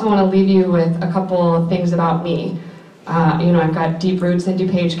 I also want to leave you with a couple of things about me. I've got deep roots in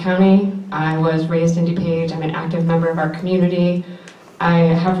DuPage County. I was raised in DuPage. I'm an active member of our community. I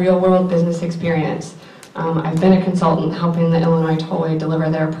have real-world business experience. I've been a consultant helping the Illinois Tollway deliver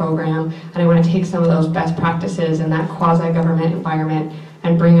their program, and I want to take some of those best practices in that quasi-government environment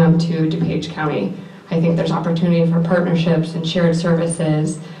and bring them to DuPage County. I think there's opportunity for partnerships and shared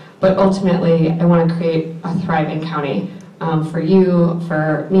services, but ultimately I want to create a thriving county for you,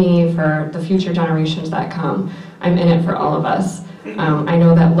 for me, for the future generations that come. I'm in it for all of us. I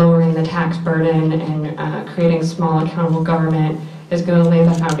know that lowering the tax burden and creating small accountable government is going to lay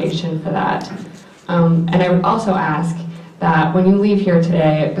the foundation for that. And I would also ask that when you leave here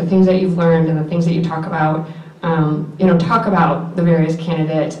today, the things that you've learned and the things that you talk about, talk about the various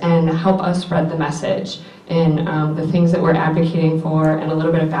candidates and help us spread the message in the things that we're advocating for and a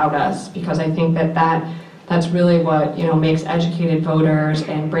little bit about us, because I think that's really what makes educated voters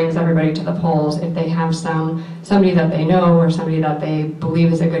and brings everybody to the polls if they have somebody that they know or somebody that they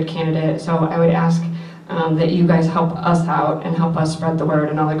believe is a good candidate. So I would ask that you guys help us out and help us spread the word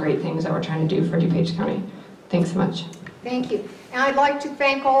and all the great things that we're trying to do for DuPage County. Thanks so much. Thank you. And I'd like to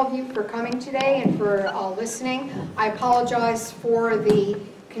thank all of you for coming today and for listening. I apologize for the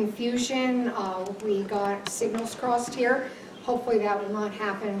confusion. We got signals crossed here. Hopefully that will not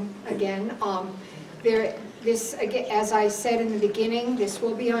happen again. As I said in the beginning, this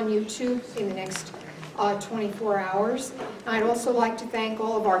will be on YouTube in the next 24 hours. I'd also like to thank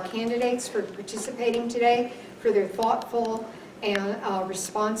all of our candidates for participating today, for their thoughtful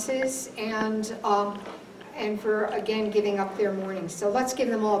responses, and for, again, giving up their morning. So let's give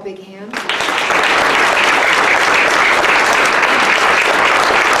them all a big hand.